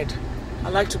eatery ahead?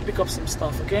 I'd like to pick up some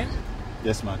stuff, okay?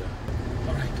 Yes, madam.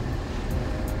 All right.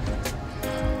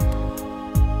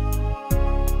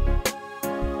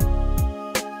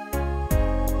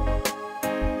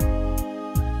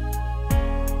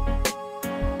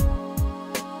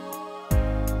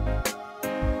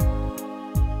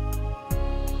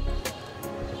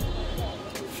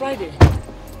 Friday,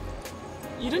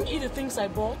 you didn't eat the things I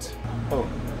bought? Oh,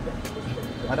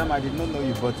 madam, I did not know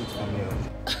you bought it for me.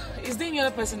 Is there any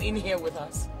other person in here with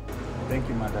us? Thank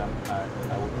you, madam. I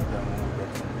will do that when we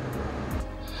get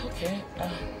Okay,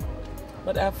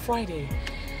 but Friday,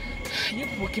 you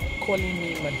people keep calling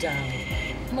me madam.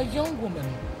 I'm a young woman,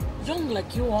 young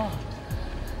like you are.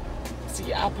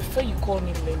 See, I prefer you call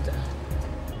me Linda.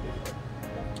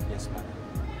 Yes, madam.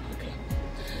 Okay,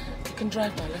 you can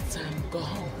drive now. Let's go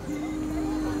home.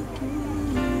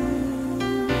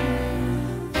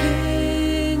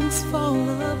 Things fall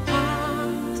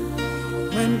apart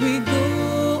when we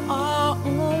go our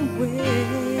own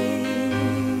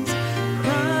ways.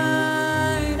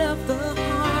 Pride of the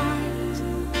heart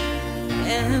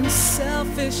and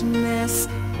selfishness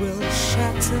will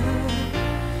shatter.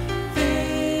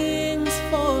 Things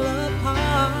fall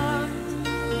apart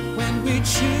when we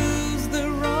choose the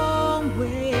wrong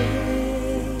way.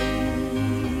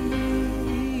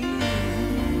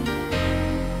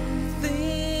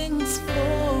 Things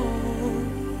fall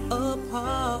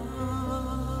apart.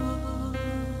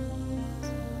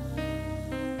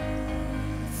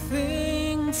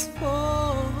 Things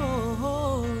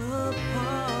fall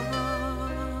apart.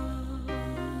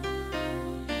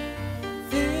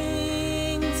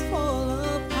 Things fall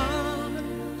apart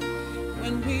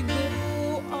when we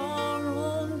go our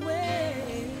own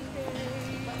way.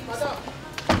 Madam,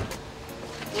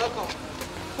 welcome.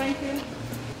 Thank you.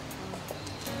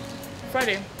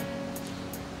 Friday,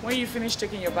 when you finish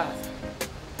taking your bath,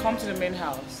 come to the main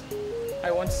house.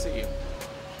 I want to see you.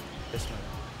 Yes, madam.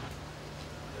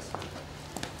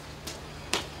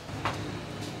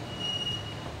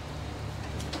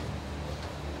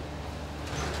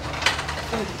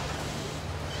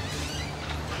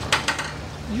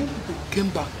 You people came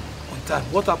back on time.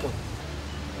 What happened?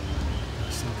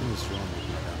 Something is wrong with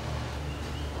madam.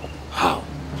 How?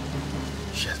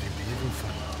 She has been behaving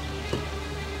funny.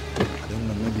 I don't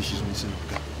know, maybe she's missing a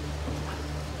guy.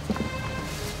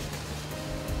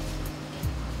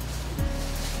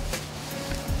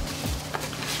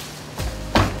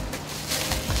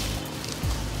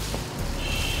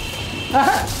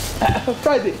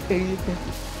 Friday.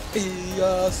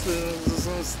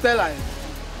 Stella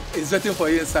is waiting for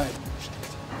you inside.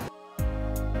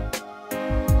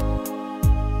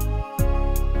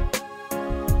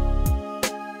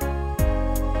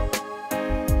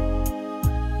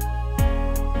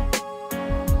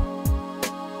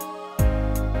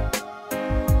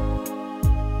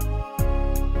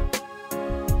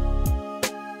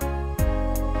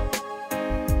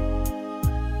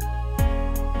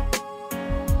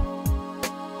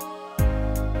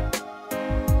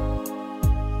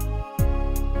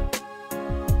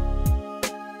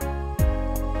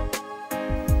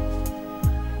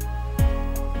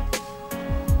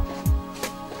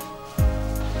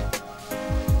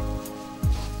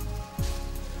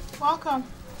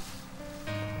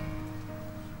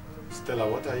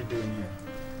 what are you doing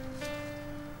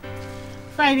here?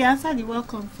 Friday, answer the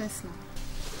welcome first now.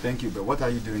 Thank you, but what are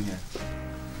you doing here?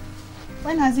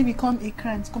 When has it become a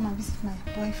crime to come and visit my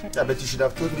boyfriend? Yeah, but you should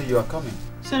have told me you are coming.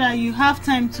 So that you have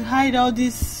time to hide all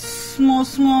these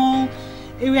small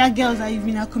area girls that you've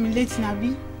been accumulating, Abby.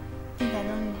 I think I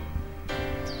don't know.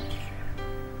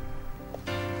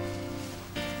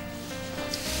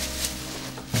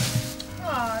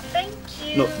 Oh, thank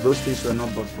you. No, those things were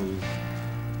not bought for you.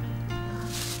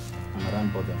 And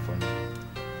Madam bought them for me.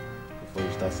 Before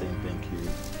you start saying thank you.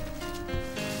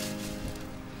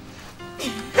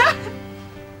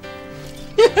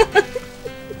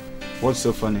 What's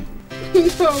so funny? No,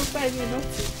 funny,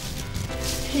 nothing.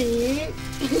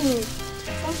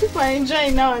 Some people are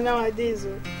enjoying nowadays.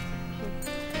 Oh.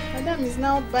 Madam is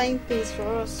now buying things for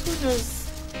us. Who knows?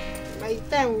 By the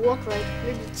time we work like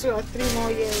maybe 2 or 3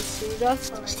 more years, we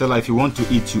just. Stella, if you want to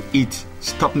eat, you eat.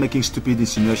 Stop making stupid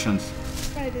insinuations.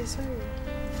 Friday, sorry.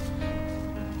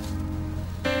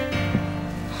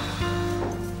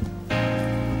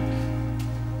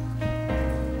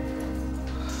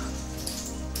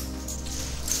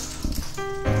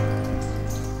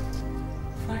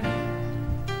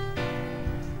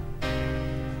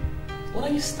 What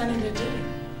are you standing there doing?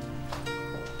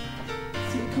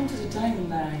 See, come to the dining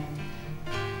line.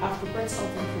 I've prepared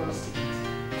something for us to eat.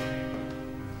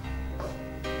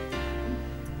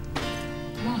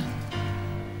 Come on.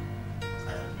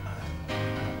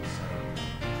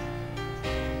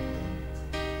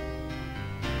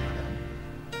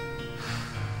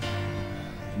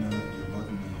 You know, you bought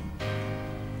me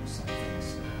some things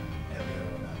earlier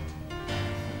on and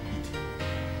eating.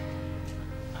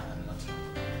 And I'm not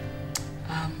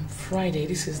hungry. Friday,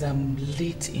 this is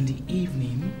late in the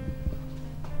evening.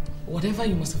 Whatever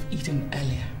you must have eaten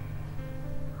earlier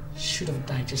should have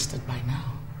digested by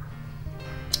now.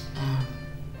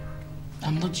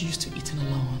 I'm not used to eating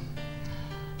alone.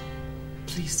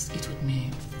 Please eat with me.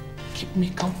 Keep me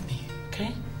company,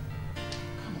 okay?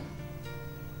 Come on.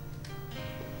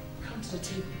 Come to the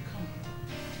table, come.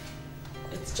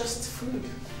 It's just food.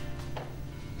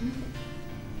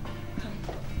 Come.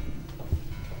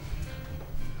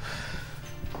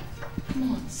 Come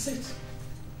on, sit.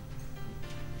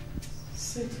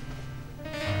 Sit.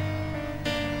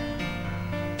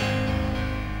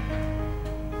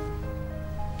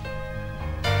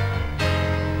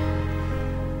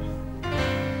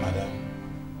 Madam,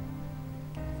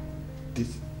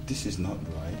 this is not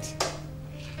right.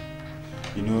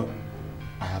 You know,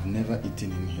 I have never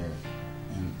eaten in here.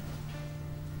 And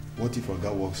what if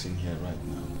Oga walks in here right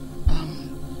now?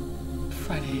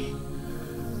 Friday,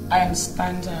 I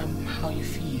understand how you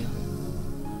feel,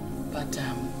 but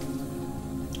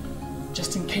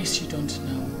just in case you don't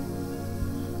know,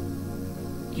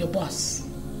 your boss,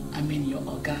 I mean your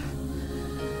Oga,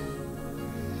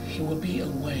 he will be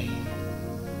away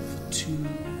for 2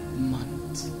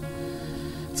 months.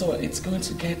 So it's going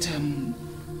to get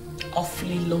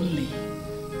awfully lonely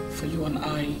for you and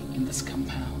I in this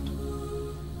compound.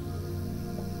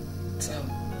 So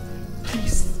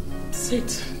please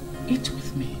sit, eat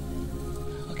with me,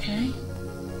 okay?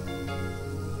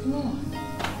 Come on.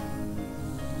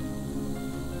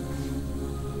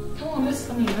 Come on, let's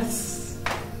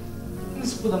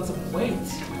put on some weight.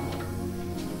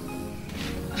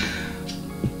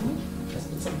 Let's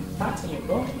put some fat in your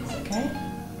bones, okay?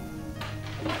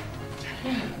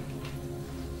 Yeah.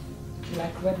 You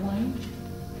like red wine?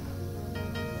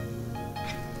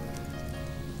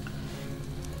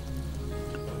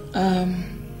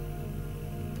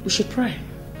 We should pray.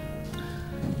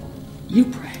 You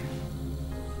pray.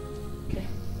 Okay.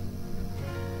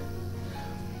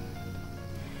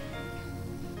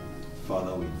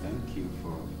 Father, we thank you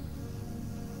for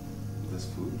this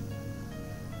food.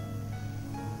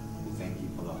 We thank you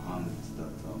for the hands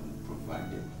that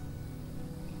provided.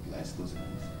 Bless those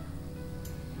hands.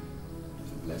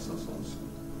 And bless us also.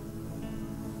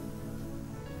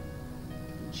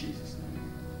 In Jesus'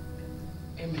 name.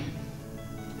 Amen.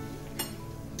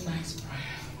 Nice prayer.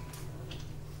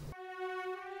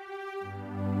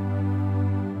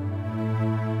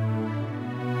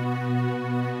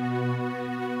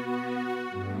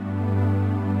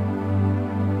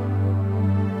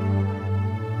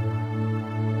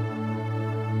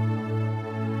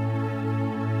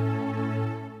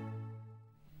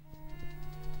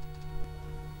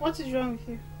 What is wrong with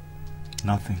you?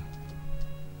 Nothing.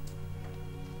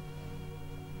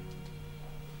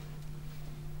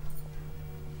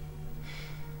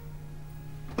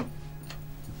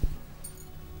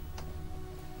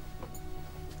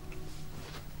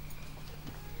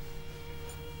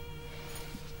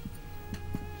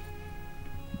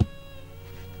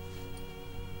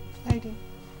 Friday.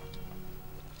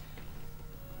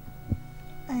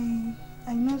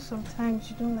 I know sometimes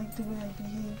you don't like the way I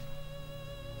behave.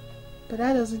 But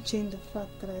that doesn't change the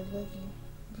fact that I love you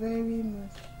very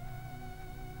much.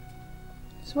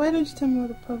 So why don't you tell me what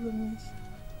the problem is?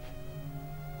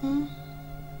 Huh?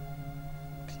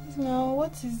 Please now,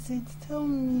 what is it? Tell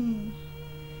me.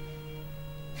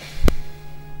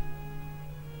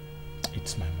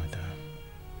 It's my mother.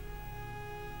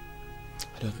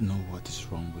 I don't know what is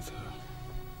wrong with her.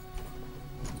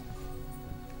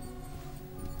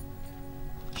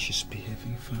 She's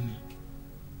behaving funny.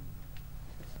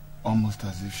 Almost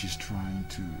as if she's trying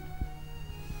to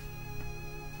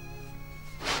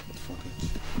forget.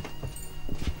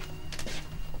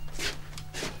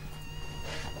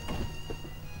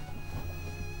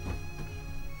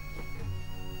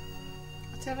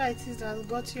 Whatever it is that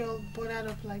got you all bothered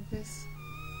up like this,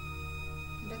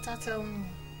 better tell me.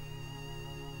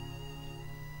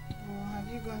 Or have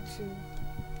you gone to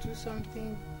do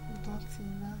something naughty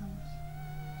in that house?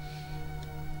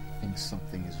 I think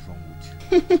something is wrong with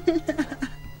you.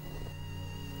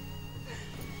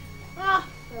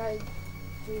 Right.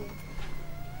 Dear.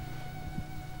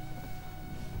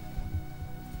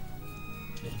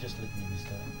 Just let me,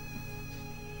 mister.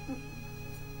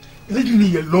 Leave me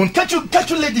alone. Can't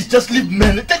you ladies just leave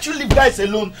men? Can't you leave guys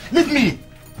alone? Leave me.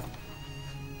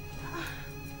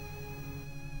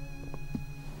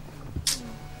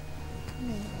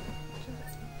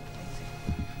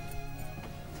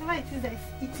 Whatever it is that is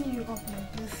eating you up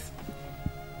like this,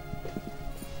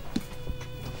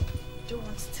 you don't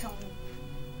want to tell me.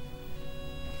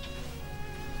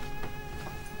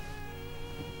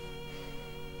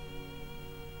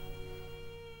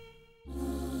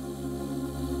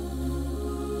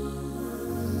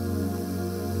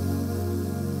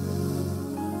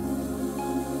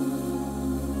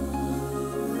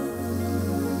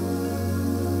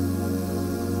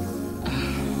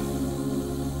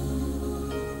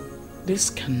 This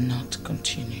cannot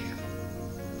continue.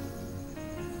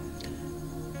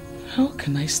 How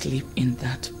can I sleep in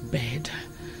that bed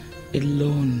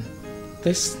alone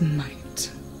this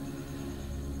night?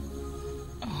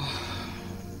 Oh.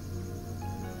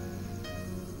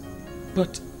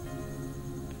 But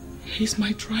he's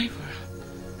my driver.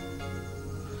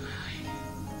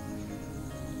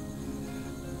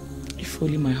 If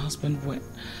only my husband were...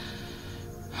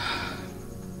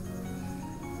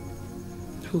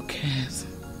 Who cares?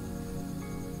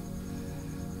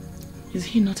 Is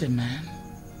he not a man?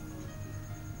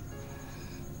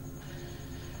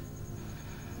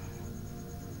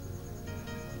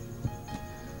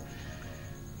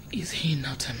 Is he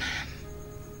not a man?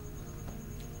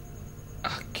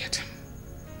 I'll get him.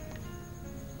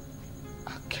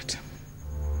 I'll get him.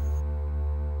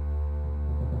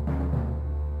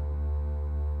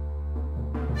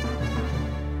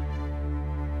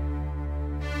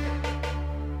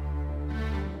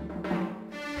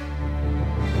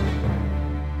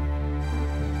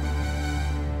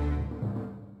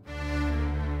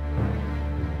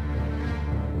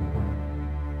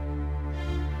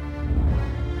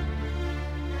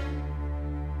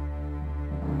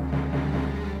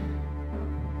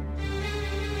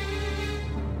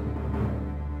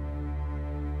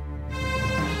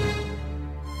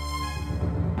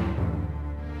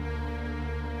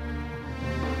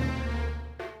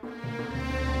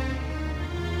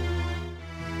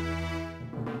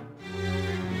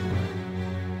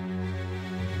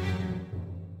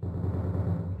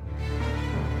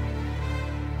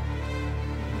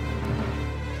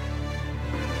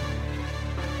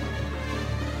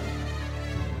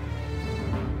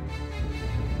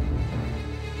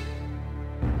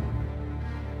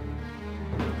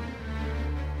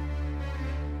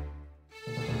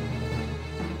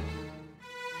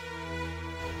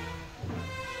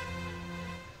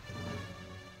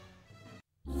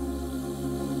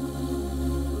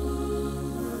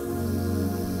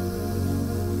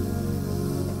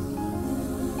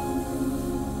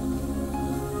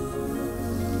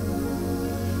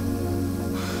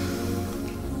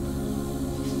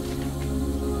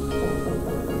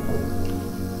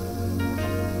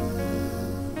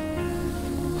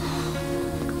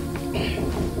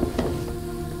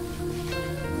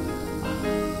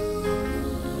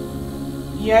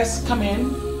 Yes, come in.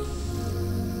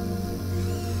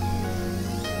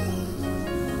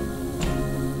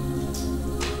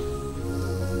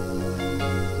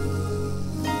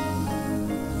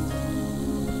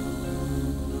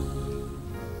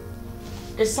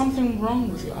 Is something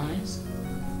wrong with your eyes?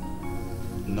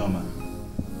 No, ma'am.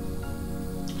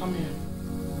 Come here.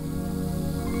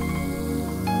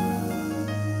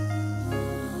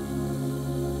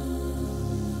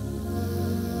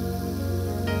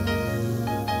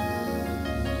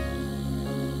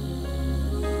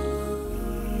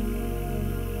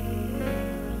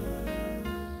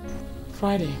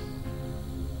 Friday,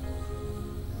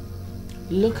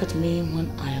 look at me when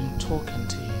I am talking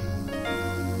to you.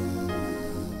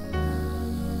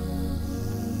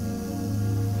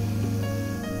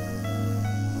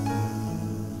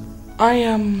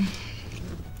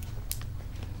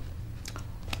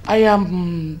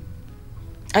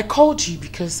 I called you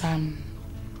because I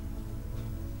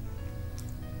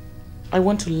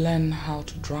want to learn how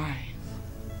to drive.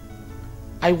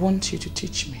 I want you to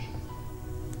teach me.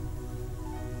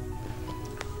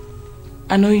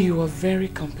 I know you are very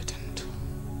competent.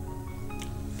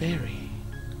 Very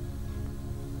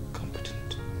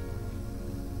competent.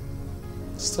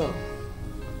 So,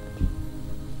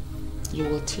 you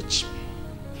will teach me.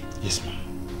 Yes, ma'am.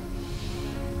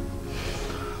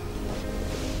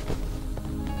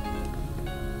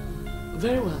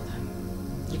 Very well then.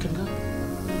 You can go.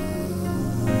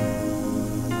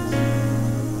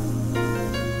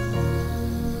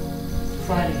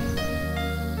 Friday.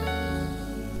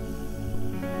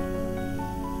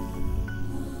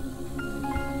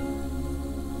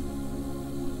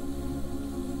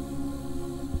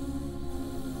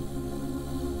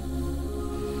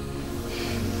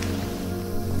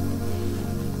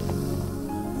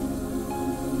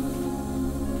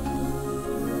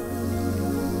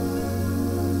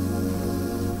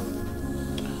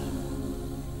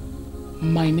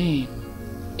 My name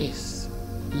is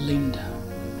Linda.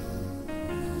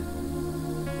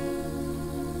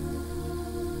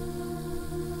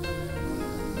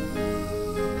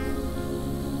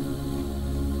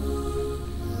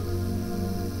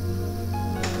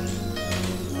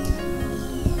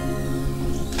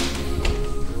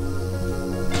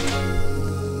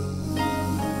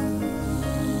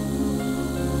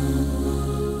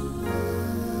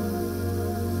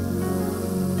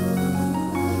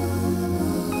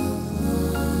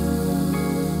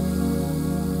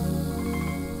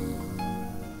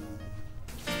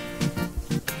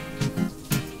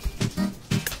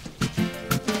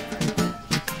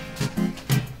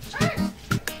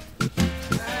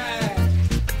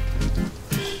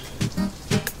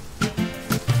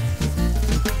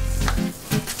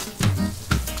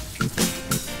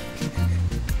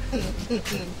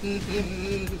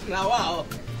 Now, wow.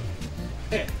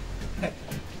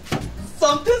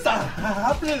 Some things are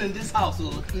happening in this house,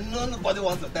 so nobody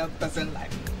wants to tell person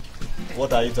like.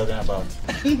 What are you talking about?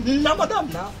 Now, madam,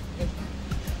 now.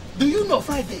 Do you know,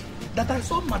 Friday, that I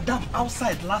saw madam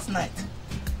outside last night?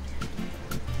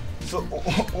 So,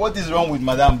 what is wrong with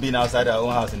madam being outside her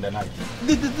own house in the night?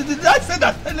 Did I say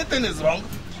that anything is wrong?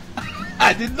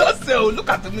 I did not say, oh, look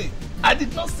at me. I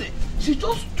did not say. She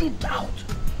just stood out.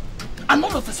 And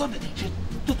all of a sudden, she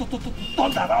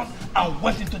turned around and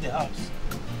went into the house.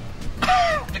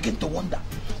 I began to wonder,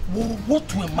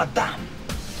 what will madam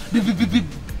be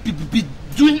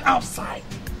doing outside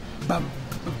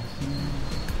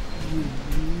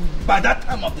by that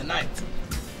time of the night?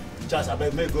 Charles, I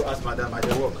may go ask madam at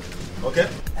the work. Okay?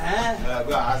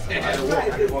 Go ask her. At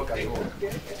the work.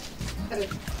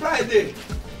 Friday.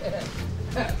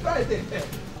 Friday.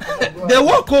 They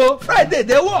work, oh. Friday,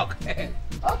 they work. Okay.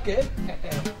 Okay.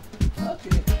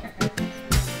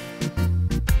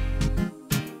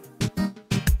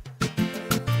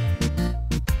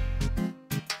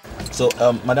 So,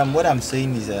 madam, what I'm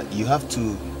saying is that you have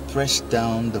to press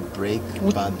down the brake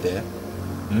pad there.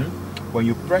 When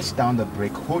you press down the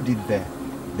brake, hold it there.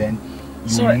 Then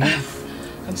you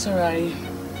move. I'm sorry,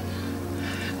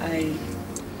 I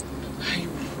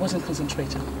wasn't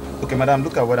concentrating. Okay, madam,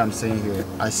 look at what I'm saying here.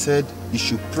 I said you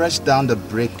should press down the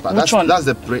brake pad. Which one? That's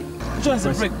the brake. Which one is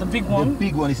the brake? The big one? The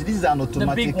big one. You see, this is an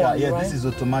automatic car. Yeah, right? This is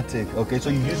automatic. Okay,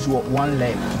 so you use your one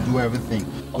leg to do everything.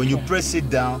 Okay. When you press it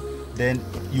down, then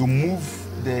you move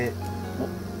the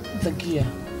gear.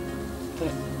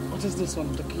 What is this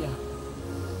one? The gear.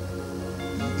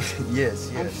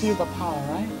 Yes. And feel the power,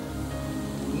 right?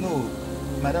 No,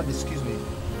 madam, excuse me.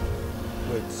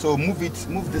 Wait. So move this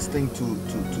thing to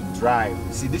drive.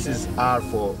 You see, this is R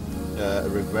for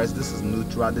reverse. This is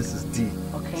neutral. This is D.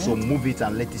 Okay. So move it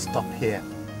and let it stop here.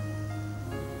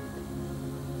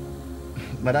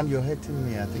 Madam, you're hurting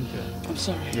me, I think. I'm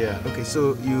sorry. Yeah, okay,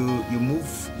 so you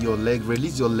move your leg,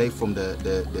 release your leg from the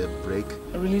brake.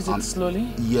 Release it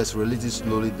slowly? Yes, release it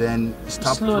slowly, then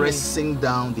start pressing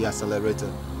down the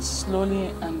accelerator.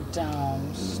 Slowly and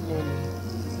down, slowly.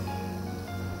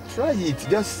 Try it,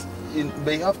 just,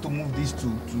 but you have to move this to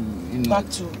Back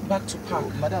to park. Oh,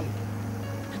 madam.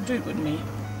 Do it with me.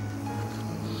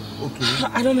 Okay.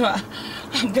 I don't know.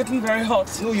 I'm getting very hot.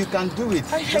 No, you can do it.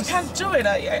 I can't do it.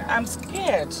 I'm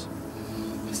scared.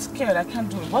 I'm scared. I can't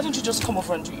do it. Why don't you just come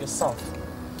over and do it yourself?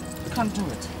 You can't do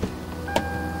it.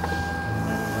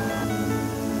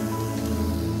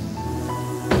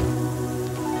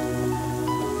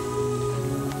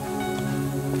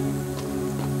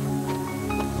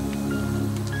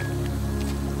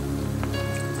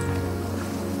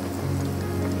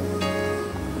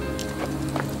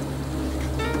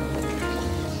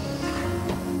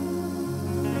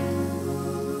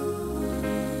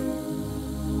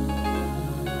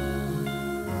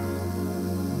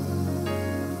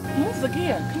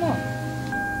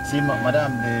 See,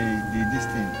 madam, this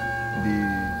thing,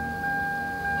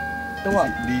 The what?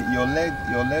 your leg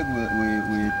will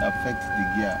affect the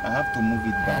gear. I have to move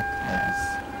it back like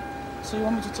this. So you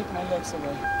want me to take my legs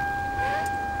away?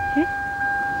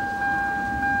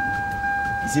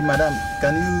 You see, madam,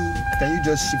 can you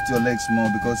just shift your legs more,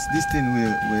 because this thing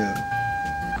will.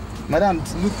 Madam,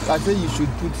 look, I say you should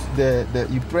put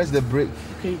you press the brake.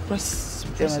 Okay, press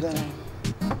Yeah, it madam. down.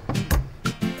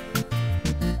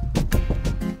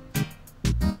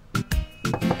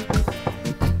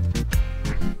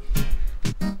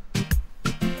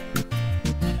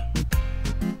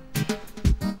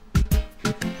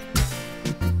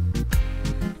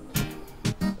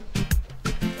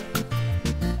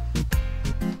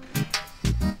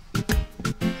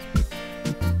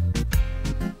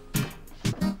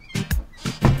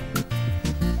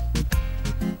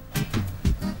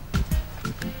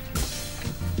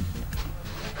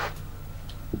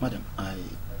 Madam,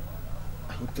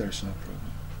 I hope there is no problem.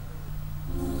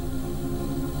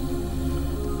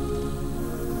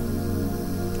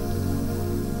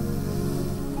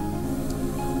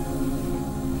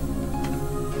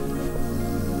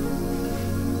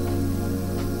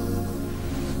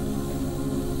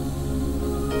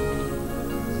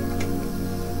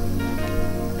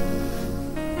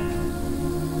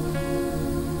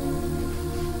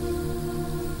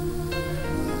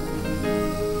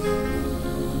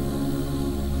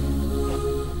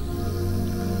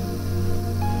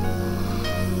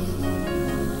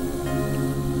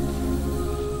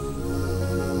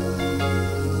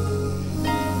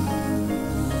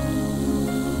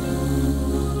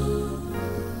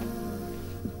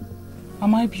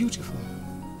 Am I beautiful?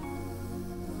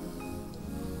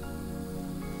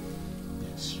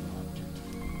 Yes, you are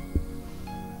beautiful.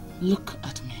 Look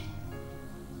at me.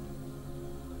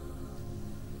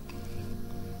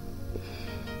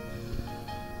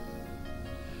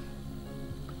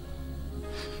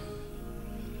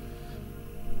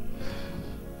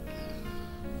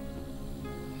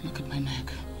 Look at my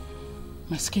neck,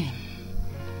 my skin.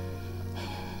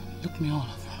 Look me all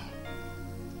over.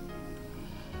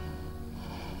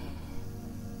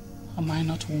 Am I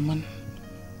not woman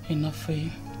enough for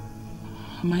you?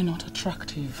 Am I not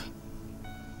attractive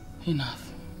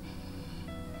enough?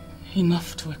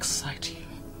 Enough to excite you?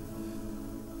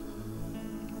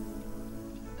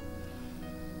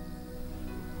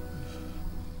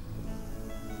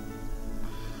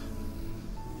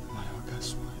 My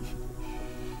August wife.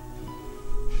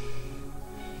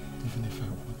 Even if I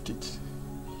want it,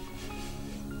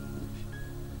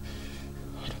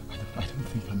 I don't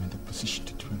think I'm in the position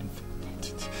to do anything about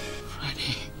it.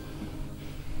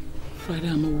 Friday,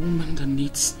 I'm a woman that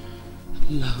needs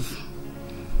love.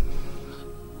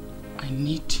 I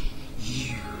need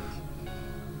you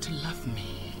to love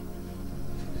me.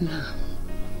 Now,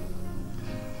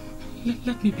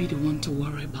 let me be the one to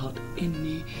worry about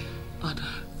any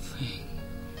other thing.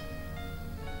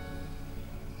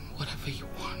 Whatever you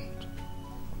want,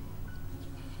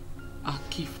 I'll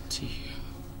give to you.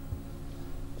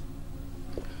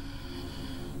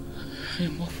 I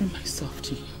am offering myself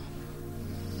to you.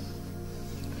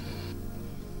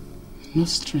 No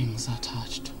strings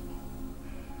attached.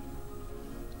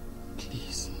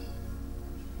 Please,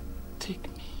 take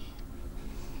me.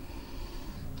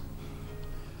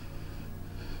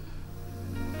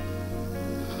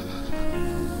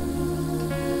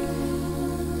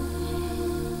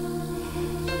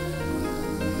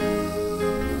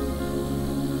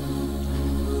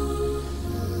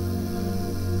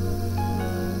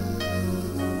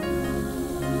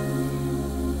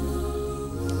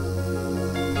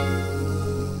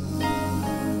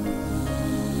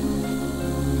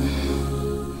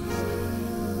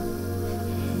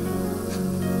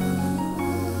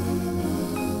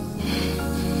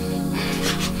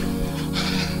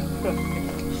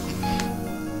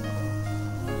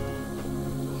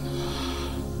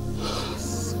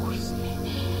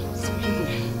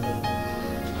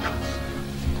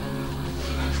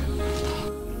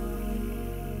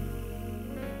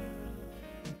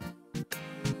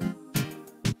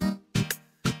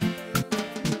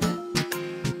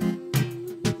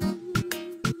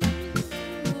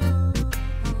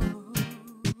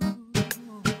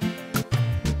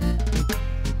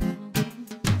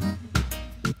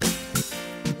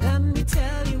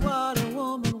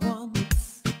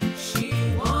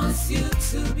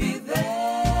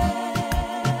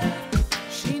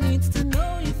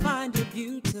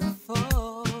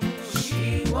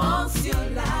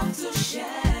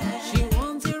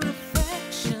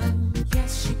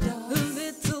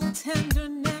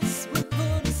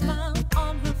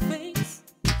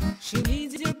 She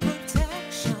needs your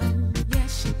protection.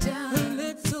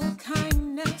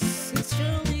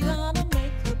 true.